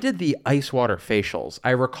 When we did the ice water facials, I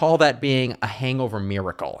recall that being a hangover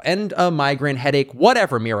miracle and a migraine headache,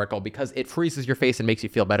 whatever miracle, because it freezes your face and makes you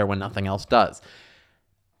feel better when nothing else does.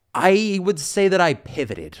 I would say that I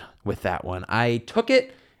pivoted with that one. I took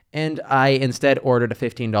it and I instead ordered a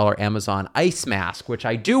 $15 Amazon ice mask, which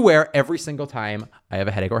I do wear every single time I have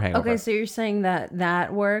a headache or hangover. Okay, so you're saying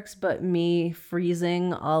that works, but me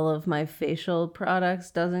freezing all of my facial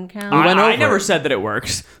products doesn't count? went I over never it. said that it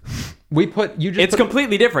works. It's put-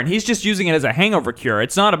 completely different. He's just using it as a hangover cure.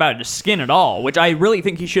 It's not about just skin at all, which I really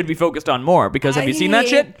think he should be focused on more because have you seen that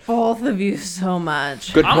shit? Both of you so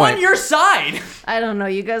much. Good I'm point. on your side. I don't know.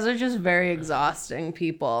 You guys are just very exhausting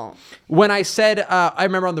people. When I said, I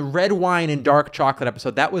remember on the red wine and dark chocolate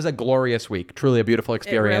episode, that was a glorious week. Truly a beautiful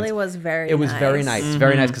experience. It really was very It was very nice. nice.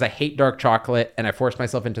 Very nice because I hate dark chocolate and I forced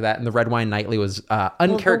myself into that. And the red wine nightly was Well,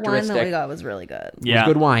 uncharacteristic. the wine that we got was really good. It was Yeah.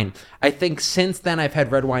 good wine. I think since then I've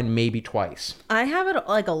had red wine maybe twice. I have it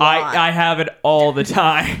like a lot. I have it all the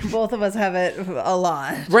time. Both of us have it a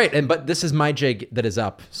lot. Right, but this is my jig that is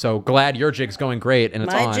up. So glad your jig's going great and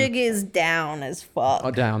it's My on. jig is down as fuck. Oh,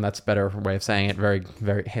 down. That's a better way of saying it. Very,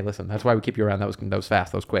 very. Hey, listen. That's why we keep you around. That was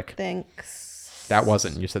fast. That was quick. Thanks. That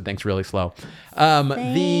wasn't. You said thanks really slow.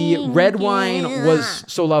 The red wine was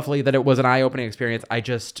so lovely that it was an eye-opening experience. I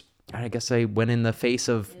guess I went in the face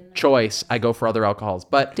of choice. I go for other alcohols,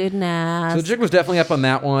 but Didn't ask. so the jig was definitely up on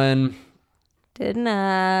that one. Didn't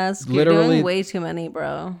ask. You're Literally- doing way too many,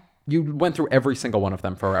 bro. You went through every single one of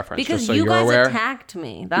them for reference, Because just so you you're guys aware. attacked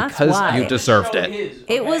me. That's Because why. you deserved it.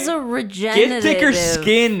 It was a regenerative. Get thicker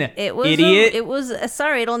skin, It was idiot. It was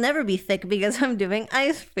sorry. It'll never be thick because I'm doing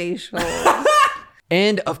ice facials.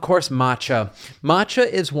 And of course, matcha. Matcha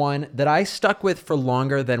is one that I stuck with for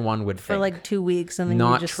longer than one would think. For like 2 weeks, and then you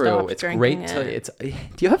Not just true. stopped It's drinking great it. to. Do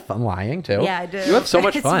you have fun lying too? Yeah, I do. You have so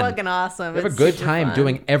much fun. It's fucking awesome. You have It's a good super time fun.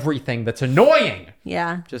 doing everything that's annoying.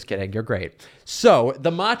 Yeah. Just kidding. You're great. So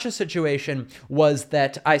the matcha situation was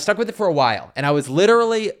that I stuck with it for a while, and I was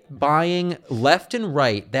literally buying left and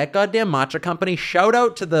right. That goddamn matcha company. Shout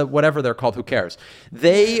out to the whatever they're called. Who cares?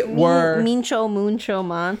 They were Mincho, Muncho,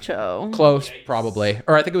 Mancho. close, probably,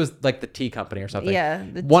 or I think it was like the tea company or something. Yeah,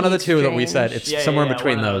 the one of tea the two that we exchange. said. It's Yeah, somewhere yeah, in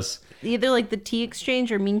between one of those. Either like the tea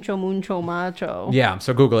exchange or Mincho, Muncho, Macho. Yeah.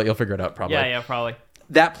 So Google it. You'll figure it out probably. Yeah, probably.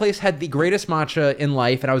 That place had the greatest matcha in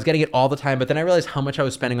life, and I was getting it all the time. But then I realized how much I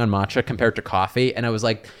was spending on matcha compared to coffee, and I was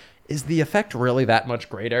like, is the effect really that much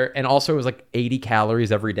greater? And also, it was like 80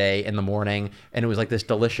 calories every day in the morning, and it was like this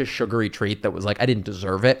delicious sugary treat that was like, I didn't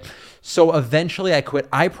deserve it. So eventually I quit.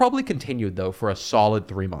 I probably continued, though, for a solid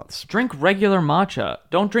 3 months. Drink regular matcha.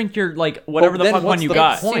 Don't drink your, like, whatever the then fuck one what's you the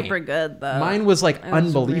got. point? Super good though. Mine was like It was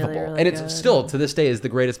unbelievable. really, really and it's good. still, to this day, is the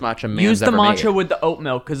greatest matcha man's Use the ever matcha made. with the oat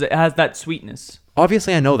milk because it has that sweetness.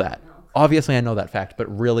 Obviously, I know that. Obviously, I know that fact, but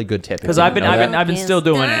really good tip. Because I've been still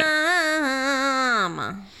doing it.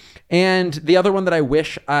 And the other one that I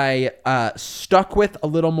wish I stuck with a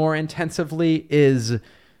little more intensively is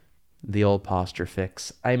the old posture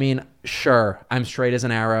fix. I mean, sure, I'm straight as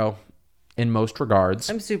an arrow in most regards.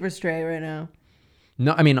 I'm super straight right now.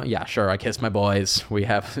 No, I mean, yeah, sure, I kiss my boys. We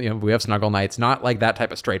have, we have snuggle nights. Not like that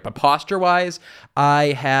type of straight, but posture-wise,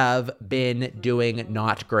 I have been doing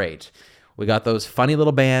not great. We got those funny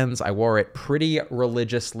little bands. I wore it pretty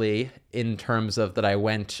religiously in terms of that I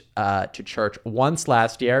went to church once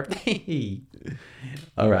last year.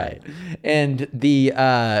 All right. And the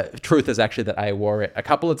truth is actually that I wore it a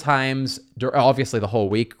couple of times, obviously the whole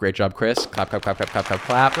week. Great job, Chris. Clap, clap, clap, clap, clap, clap,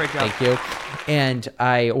 clap. Great job. Thank you. And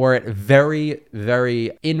I wore it very,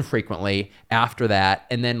 very infrequently after that.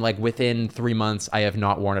 And then like within 3 months, I have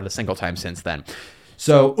not worn it a single time since then.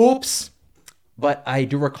 So, oops. But I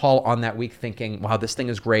do recall on that week thinking, wow, this thing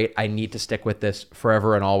is great. I need to stick with this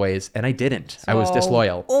forever and always. And I didn't. I was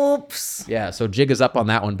disloyal. Oops. Yeah, so Jig is up on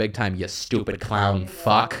that one big time. You stupid clown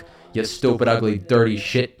fuck. You stupid, ugly, dirty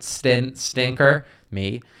shit stinker.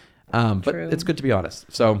 Me. But True. it's good to be honest.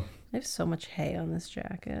 So, I have so much hay on this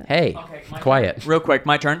jacket. hey, quiet. Real quick,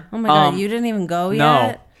 my turn. Oh my god, you didn't even go No.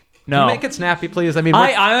 yet? No. Make it snappy, please. I mean,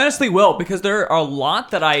 I honestly will because there are a lot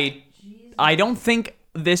that I don't think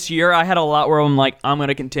this year I had a lot where I'm like, I'm going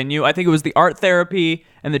to continue. I think it was the art therapy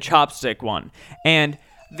and the chopstick one. And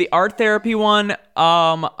the art therapy one,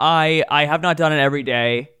 I have not done it every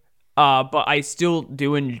day. But I still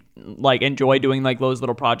do enjoy doing like those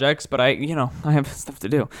little projects, but I have stuff to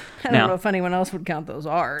do. I don't know if anyone else would count those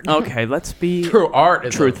art. Okay, let's be true art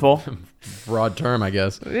is truthful. a broad term, I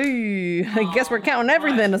guess. Hey, I guess we're counting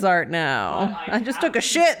everything as art now. I just took a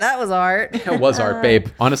shit. That was art. That was art, babe.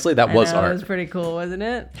 Honestly, that was I know, art. It was pretty cool, wasn't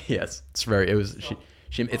it? Yes, it was.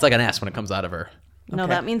 She. It's like an S when it comes out of her. No,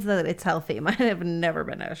 that means that it's healthy. Mine have never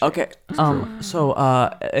been a shit. Okay. So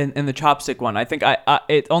in the chopstick one, I think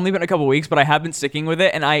it's only been a couple weeks, but I have been sticking with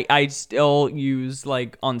it, and I still use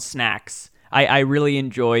like on snacks. I really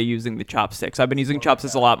enjoy using the chopsticks. I've been using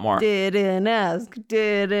chopsticks a lot more. Didn't ask.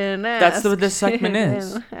 That's what this segment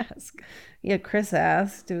is. Ask. Yeah, Chris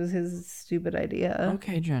asked. It was his stupid idea.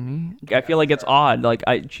 Okay, Jenny. I feel like it's odd. Like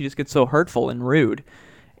she just gets so hurtful and rude.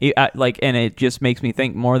 And it just makes me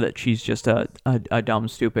think more that she's just a dumb,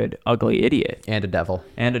 stupid, ugly idiot And a devil.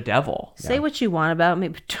 and a devil. Say what you want about me,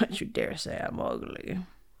 but don't you dare say I'm ugly.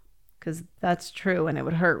 Because that's true, and it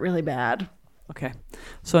would hurt really bad. Okay.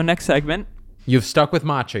 So next segment. You've stuck with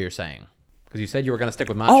matcha, you're saying. Because you said you were going to stick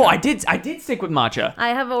with matcha. Oh, I did stick with matcha. I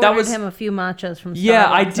have That ordered was- him a few matchas from Starbucks. Yeah,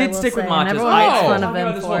 I will did stick with say, and matchas. everyone I makes was fun of talking about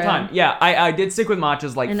him this for whole it. time. Yeah, I did stick with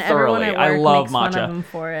matchas like And everyone thoroughly. at work I love makes fun matcha. of him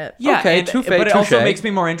for it. Yeah, Okay, and- touche, but it also touche. makes me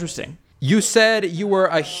more interesting. You said you were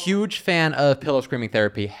a huge fan of pillow screaming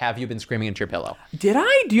therapy. Have you been screaming into your pillow? Did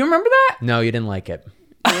I? Do you remember that? No, you didn't like it.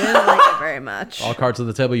 I didn't like it very much. All cards on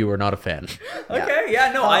the table, you were not a fan. Okay,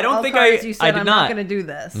 yeah, no, I don't All think cards you said, I did I'm not. going to do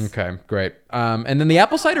this. Okay, great. And then the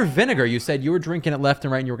apple cider vinegar, you said you were drinking it left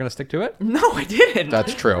and right and you were going to stick to it? No, I didn't.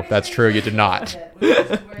 That's true. That's true. You did not.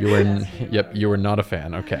 You were not a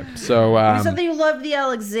fan. Okay. So, You said that you loved the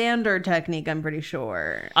Alexander technique, I'm pretty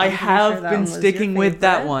sure. I I'm pretty have sure that been one was your sticking with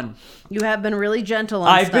that favorite. one. You have been really gentle on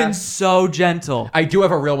I've stuff. been so gentle. I do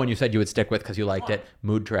have a real one you said you would stick with because you liked it.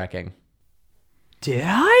 Mood tracking. Did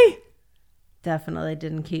I? Definitely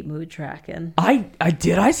didn't keep mood tracking. I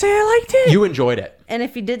did I say I liked it? You enjoyed it. And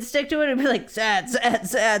if you did stick to it, it'd be like sad, sad,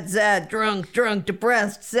 sad, sad, drunk, drunk,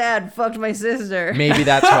 depressed, sad, fucked my sister. Maybe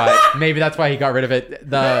that's why. Maybe that's why he got rid of it.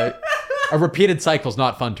 A repeated cycle's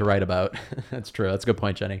not fun to write about. That's true. That's a good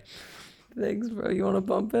point, Jenny. Thanks, bro. You want to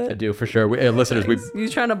bump I it? do for sure. Listeners, we You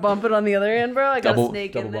trying to bump it on the other end, bro? I got double a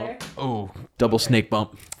snake in there. bump. Oh, double snake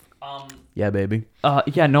bump. Yeah, baby.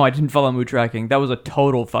 Yeah, no, I didn't follow mood tracking. That was a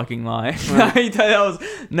total fucking lie. That was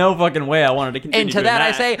no fucking way I wanted to continue And to doing that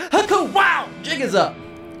I say, Hucka, wow, jig is up.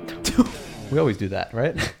 We always do that,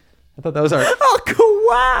 right? I thought that was our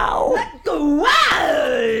wow.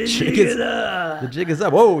 jig is up. The jig is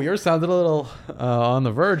up. Whoa, yours sounded a little on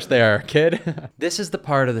the verge there, kid. This is the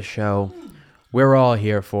part of the show we're all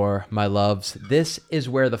here for, my loves. This is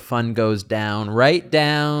where the fun goes down, right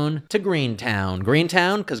down to Greentown.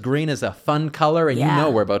 Greentown, because green is a fun color, and you know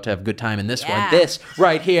we're about to have a good time in this one. This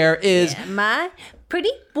right here is... My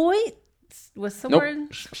pretty boy. What's the Nope. word?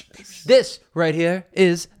 This right here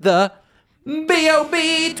is the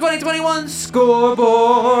B.O.B. 2021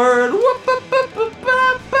 scoreboard.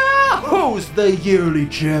 Who's the yearly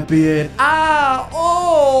champion?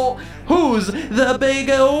 Who's the big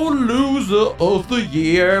old loser of the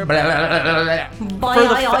year? For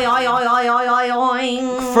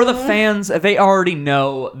the fans, they already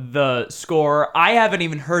know the score. I haven't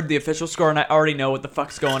even heard the official score, and I already know what the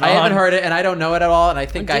fuck's going on. I haven't heard it, and I don't know it at all, and I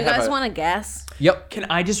think Do I you have guys a... want to guess? Yep. Can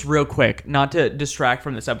I just real quick, not to distract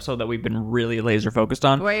from this episode that we've been really laser focused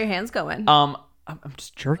on? Where are your hands going? I'm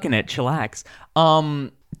just jerking it. Chillax.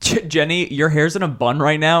 Jenny, your hair's in a bun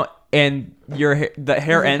right now, and the hair Is it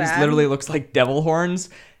ends bad? literally looks like devil horns,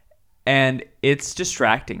 and it's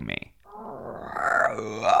distracting me.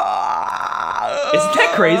 Isn't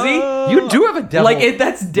that crazy? You do have a devil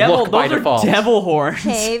That's devil. look by Those are default. devil horns.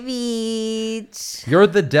 Hey, Beach. You're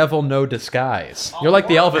the devil, no disguise. You're like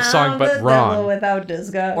the Elvis song, but wrong. Without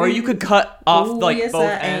disguise. Or you could cut off Ooh, like yes, both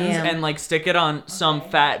I ends am. and like stick it on some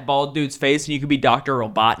fat bald dude's face, and you could be Dr.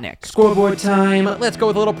 Robotnik. Scoreboard time. Let's go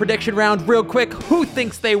with a little prediction round real quick. Who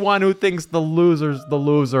thinks they won? Who thinks the loser's the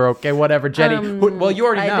loser? Okay, whatever. Jenny. Well, you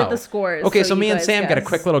already I know. did the scores, Okay, so so you me and guys Sam got a guess.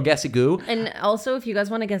 quick little guessy goo. And also, if you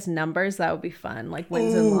guys want to guess numbers, that would be fun. Like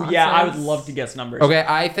wins and losses. Yeah, I would love to guess numbers. Okay,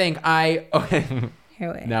 I think okay.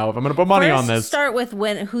 Here, wait. Now, if I'm gonna put money on First, this. start with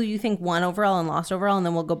who you think won overall and lost overall, and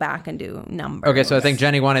then we'll go back and do numbers. Okay, so I think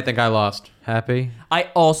Jenny won. I think I lost. Happy? I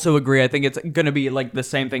also agree. I think it's gonna be like the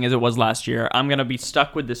same thing as it was last year. I'm gonna be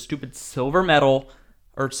stuck with this stupid silver medal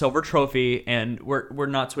or silver trophy, and we're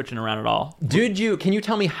not switching around at all. Can you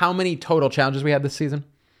tell me how many total challenges we had this season?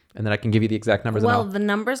 And then I can give you the exact numbers. Well, and all. the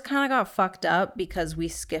numbers kind of got fucked up because we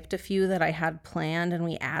skipped a few that I had planned and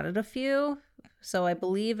we added a few. So I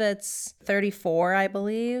believe it's 34, I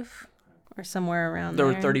believe, or somewhere around There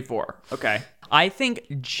there. were 34. Okay. I think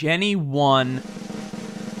Jenny won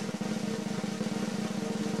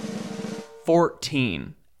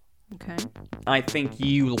 14. Okay. I think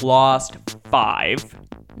you lost 5.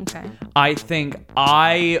 Okay. I think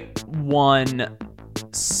I won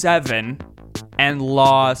 7 and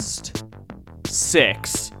lost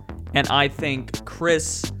 6. And I think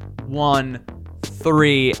Chris won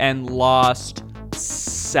 3 and lost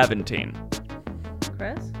 17.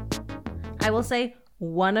 Chris? I will say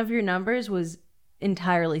one of your numbers was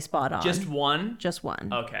entirely spot on. Just one? Just one.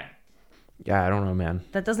 Okay. Yeah, I don't know, man.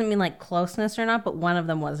 That doesn't mean like closeness or not, but one of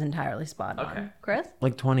them was entirely spot on. Okay. Chris?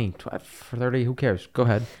 Like 20, 30, who cares? Go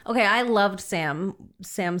ahead. Okay, I loved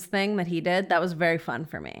Sam's thing that he did. That was very fun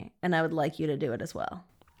for me, and I would like you to do it as well.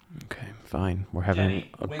 Okay, fine. We're having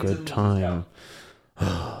Jenny, a wins good and loses,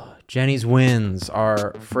 time. Jenny's wins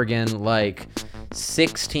are friggin' like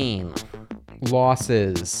 16.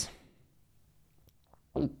 Losses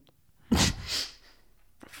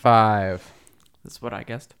 5. That's what I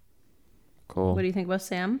guessed. Cool. What do you think about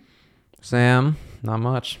Sam? Sam, not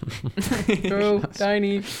much.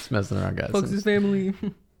 Tiny. Just messing around, guys. his family.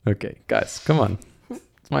 Okay, guys, come on.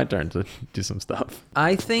 It's my turn to do some stuff.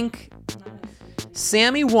 I think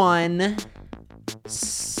Sammy won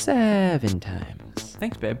 7 times.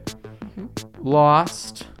 Thanks, babe.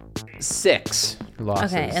 Lost 6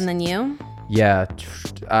 losses. Okay, and then you? Yeah.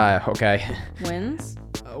 Okay. Wins?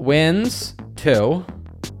 Wins 2.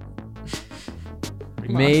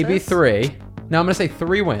 Maybe Losses? 3. No, I'm gonna say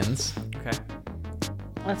 3 wins. Okay.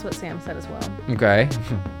 That's what Sam said as well. Okay.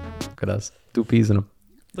 Look at us. 2 peas in a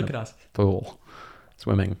Look at us. pool.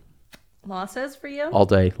 Swimming Losses for you? all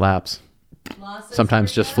day, laps. Losses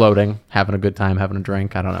Sometimes for just you? floating, having a good time, having a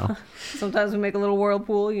drink. I don't know. Sometimes we make a little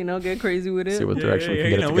whirlpool, get crazy with it. See what direction we can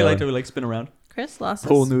get it to we go. like spin around. Chris, losses?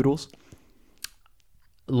 Pool noodles.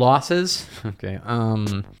 Losses. Okay.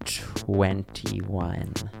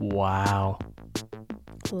 21. Wow.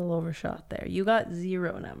 A little overshot there. You got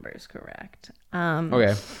 0 numbers correct.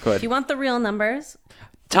 Okay, If good. you want the real numbers,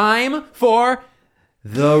 Time for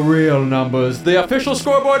the real numbers. The official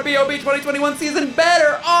scoreboard BOB 2021 season.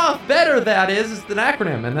 Better off. Better, that is an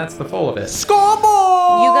acronym, and that's the full of it.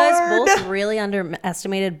 Scoreboard! You guys both really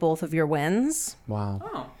underestimated both of your wins. Wow.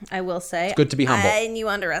 Oh. I will say. It's good to be humble. And you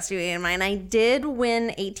underestimated mine. I did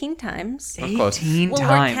win 18 times. Close. 18 Well,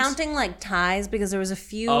 times. we're counting like ties because there was a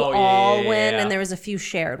few Oh, yeah, all yeah, yeah, win yeah. and there was a few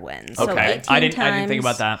shared wins. So Okay. 18 I didn't think times,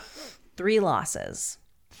 about that. 3 losses.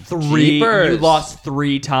 3. Jeepers. You lost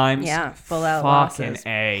 3 times. Yeah, full out Fucking losses.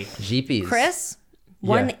 A. Jeepies. Chris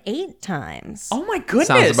won Yeah. 8 times. Oh my goodness.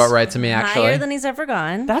 Sounds about right to me, actually. Higher than he's ever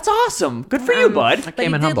gone. That's awesome. Good for you, bud. But Came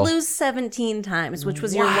he in did humble. lose 17 times, which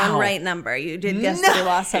was your Wow. one right number. You did guess that he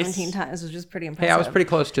lost Nice. 17 times, which was pretty impressive. Hey, I was pretty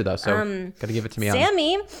close to though, so gotta give it to me.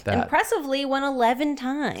 Sammy that. impressively won 11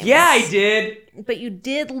 times. Yeah, I did. But you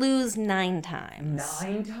did lose 9 times.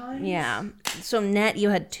 9 times? Yeah. So net, you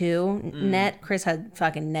had 2. Net, Chris had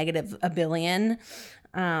fucking negative a billion,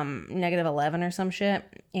 negative 11 or some shit,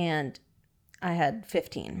 and I had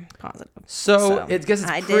 15 positive. So it guess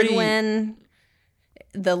it's I pretty did win.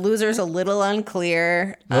 The loser's a little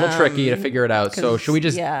unclear. little tricky to figure it out. So should we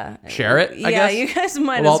just share it? I yeah, guess. you guys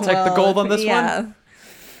might We'll as all well. take the gold on this one.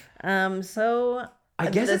 Yeah. So I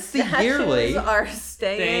guess the it's the statues yearly. are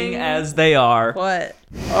Staying staying as they are. what?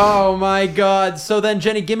 Oh my God! So then,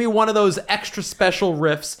 Jenny, give me one of those extra special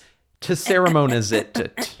riffs to ceremonize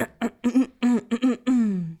it.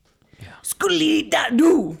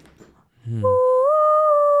 Scoolidoo.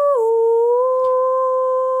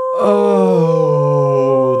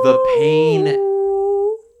 Oh, the pain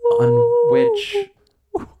on which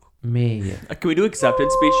me. Can we do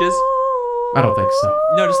acceptance speeches? I don't think so.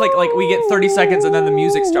 No, just like we get 30 seconds and then the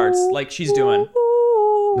music starts, like she's doing.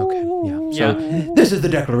 Okay, yeah. Yeah. This is the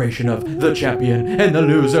declaration of the champion and the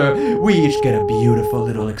loser. We each get a beautiful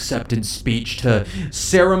little acceptance speech to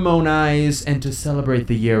ceremonize and to celebrate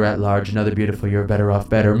the year at large. Another beautiful year, better off,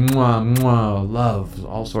 better. Mwah, mwah, love,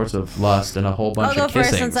 all sorts of lust, and a whole bunch I'll of go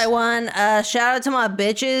first kissing. since I won. Shout out to my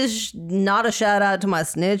bitches, not a shout out to my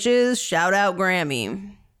snitches. Shout out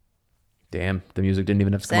Grammy. Damn, the music didn't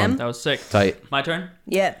even have to Sam? come That on. was sick. Tight. My turn?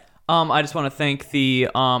 Yeah. I just want to thank the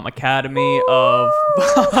Academy of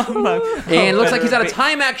And it looks like he's out of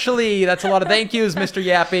time, actually. That's a lot of thank yous, Mr.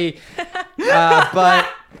 Yappy. But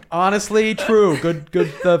honestly, true. Good,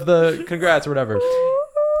 the congrats or whatever.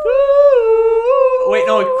 Wait,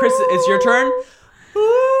 no, Chris, it's your turn?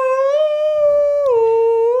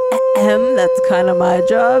 That's kind of my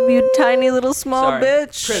job, you tiny little small Sorry.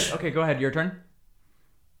 bitch. Chris, okay, go ahead, your turn.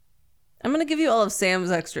 I'm gonna give you all of Sam's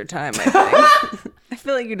extra time, I think. I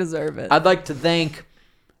feel like you deserve it. I'd like to thank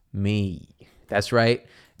me. That's right.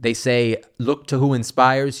 They say, look to who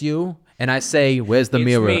inspires you. And I say, where's the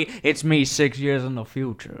mirror? It's me 6 years in the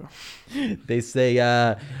future. They say,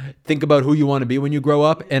 think about who you want to be when you grow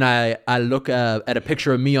up. And I look at a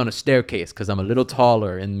picture of me on a staircase because I'm a little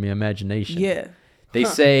taller in my imagination. Yeah. They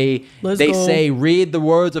say, read the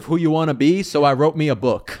words of who you want to be. So I wrote me a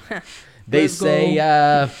book. They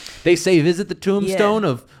say, visit the tombstone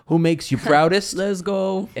of who makes you proudest. Let's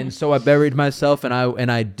go. And so I buried myself, and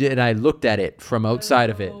I looked at it from outside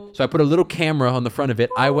of it. So I put a little camera on the front of it.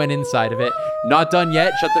 I went inside of it. Not done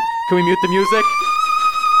yet. Can we mute the music?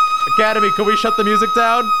 Academy, can we shut the music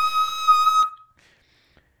down?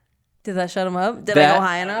 Did that shut him up? Did I go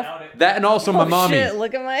high enough? That and also my mommy. Shit,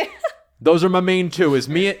 look at my. Those are my main two. Is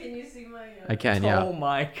me? Can you see my? I can. Yeah. Oh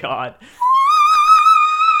my god.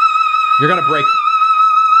 You're gonna break.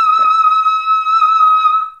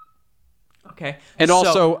 Okay. And so-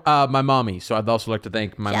 also my mommy. So I'd also like to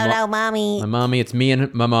thank my Shout out, mommy. My mommy, it's me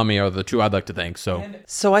and my mommy are the two I'd like to thank.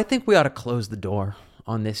 So I think we ought to close the door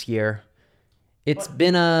on this year. It's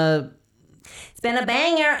been a It's been a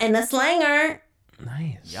banger and a slanger.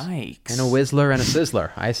 nice Yikes. and a whistler and a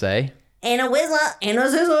sizzler. I say, And a whistler and a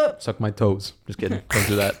sizzler. suck my toes. Just kidding. Don't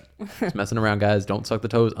do that. Just messing around, guys. Don't suck the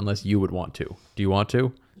toes unless you would want to. Do you want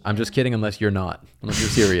to? I'm just kidding. Unless you're not. Unless you're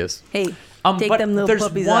serious. Hey, take but them little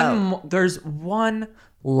puppies out. There's one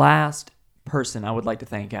last person I would like to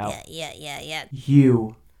thank out. Yeah.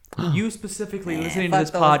 You. You specifically listening to fuck this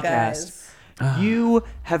those podcast. guys. You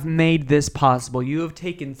have made this possible. You have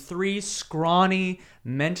taken 3 scrawny,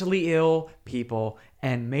 mentally ill people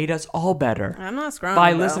and made us all better I'm not scrawny.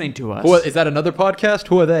 by bro. listening to us. Is that another podcast?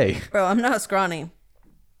 Who are they? Bro, I'm not scrawny.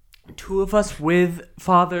 2 of us with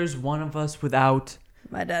fathers, 1 of us without.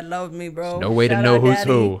 My dad loved me, bro. No way to Shout know out who's Daddy.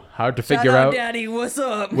 who. Hard to Shout figure out out. Daddy, what's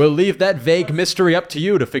up? We'll leave that vague mystery up to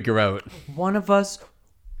you to figure out. 1 of us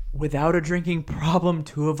without a drinking problem,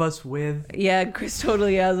 2 of us with. Yeah, Chris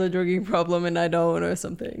totally has a drinking problem and I don't or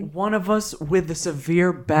something. 1 of us with a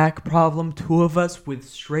severe back problem, 2 of us with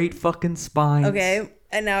straight fucking spines. Okay,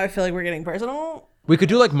 and now I feel like we're getting personal. We could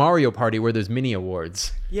do like Mario Party where there's mini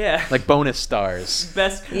awards, Yeah. like bonus stars.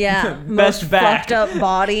 best. Yeah, best most back. fucked up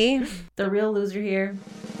body. The real loser here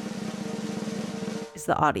is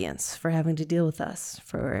the audience for having to deal with us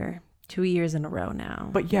for 2 years in a row now.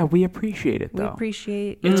 But yeah, we appreciate it we though.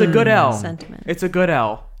 appreciate It's a good L. sentiment. It's a good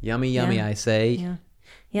L. Yummy, yummy, Yeah. I say. Yeah.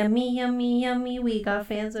 Yummy, yummy, yummy. We got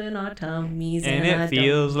fans in our tummies, And I it don't-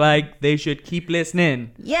 feels like they should keep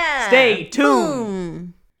listening. Yeah. Stay tuned.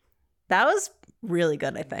 Boom. That was really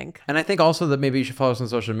good, I think. And I think also that maybe you should follow us on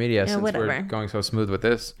social media since we're whatever. going so smooth with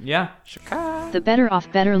this. Yeah. The Better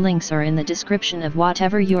Off Better links are in the description of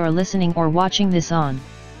whatever you are listening or watching this on.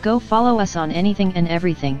 Go follow us on anything and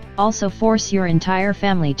everything. Also force your entire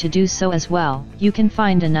family to do so as well. You can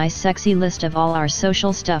find a nice sexy list of all our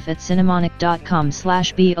social stuff at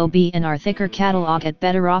cinemonic.com/bob and our thicker catalog at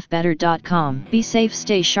betteroffbetter.com. Be safe,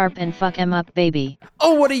 stay sharp, and fuck 'em up, baby.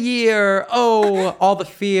 Oh, what a year! Oh, all the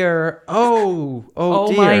fear. Oh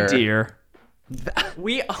dear. my dear.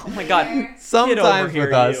 Oh my god. Sometimes here,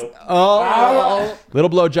 with us. you. Oh. Little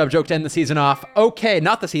blowjob joke to end the season off. Okay,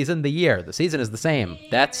 not the season, the year. The season is the same.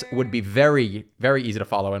 That would be very, very easy to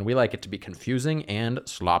follow, and we like it to be confusing and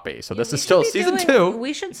sloppy. So this is still season 2.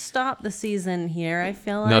 We should stop the season here, I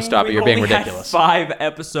feel like. No, stop it. We You're being only had ridiculous. 5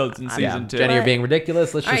 episodes in Yeah, season 2. Jenny, you're being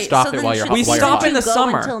ridiculous. Let's just stop it while you're We while you're stop hot. in the go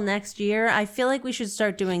summer. until next year. I feel like we should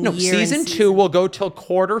start doing No, year season and 2 will go till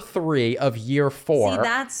quarter 3 of year 4. See,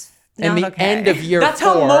 that's and not the okay. end of year That's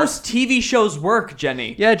 4. how most TV shows work,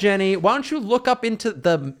 Jenny. Yeah, Jenny, why don't you look up into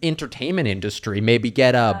the entertainment industry? Maybe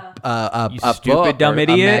get a You a stupid book dumb or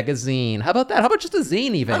idiot. a magazine. How about that? How about just a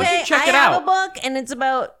zine even? Okay, check I it have out. a book, and it's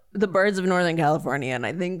about the birds of Northern California, and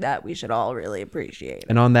I think that we should all really appreciate it.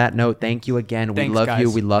 And on that note, thank you again. Thanks, we love you.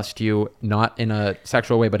 guys. We lust you, not in a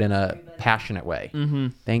sexual way, but in a passionate way. Mm-hmm.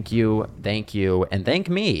 Thank you, and thank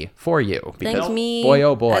me for you. Because me boy,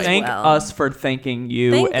 oh boy. as Thank well. us for thanking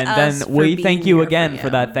you, Thank and us then for we being thank you here for again you. for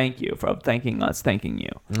that thank you, for thanking us, thanking you.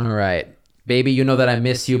 All right. Baby, you know that I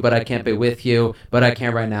miss you, but I can't be with you. But I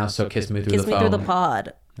can't right now, so kiss me through Kiss the me phone. through the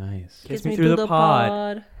pod. Nice. Kiss me through the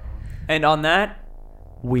pod. And on that,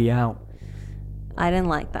 we out. I didn't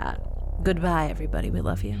like that. Goodbye, everybody. We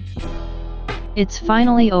love you. It's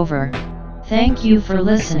finally over. Thank you for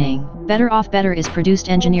listening. Better Off Better is produced,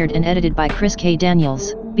 engineered, and edited by Chris K.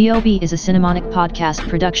 Daniels. B.O.B. is a Cinemonic podcast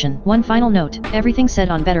production. One final note, everything said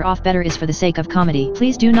on Better Off Better is for the sake of comedy.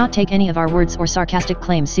 Please do not take any of our words or sarcastic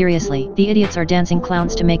claims seriously. The idiots are dancing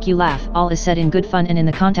clowns to make you laugh. All is said in good fun and in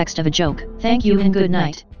the context of a joke. Thank you and good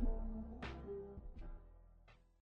night.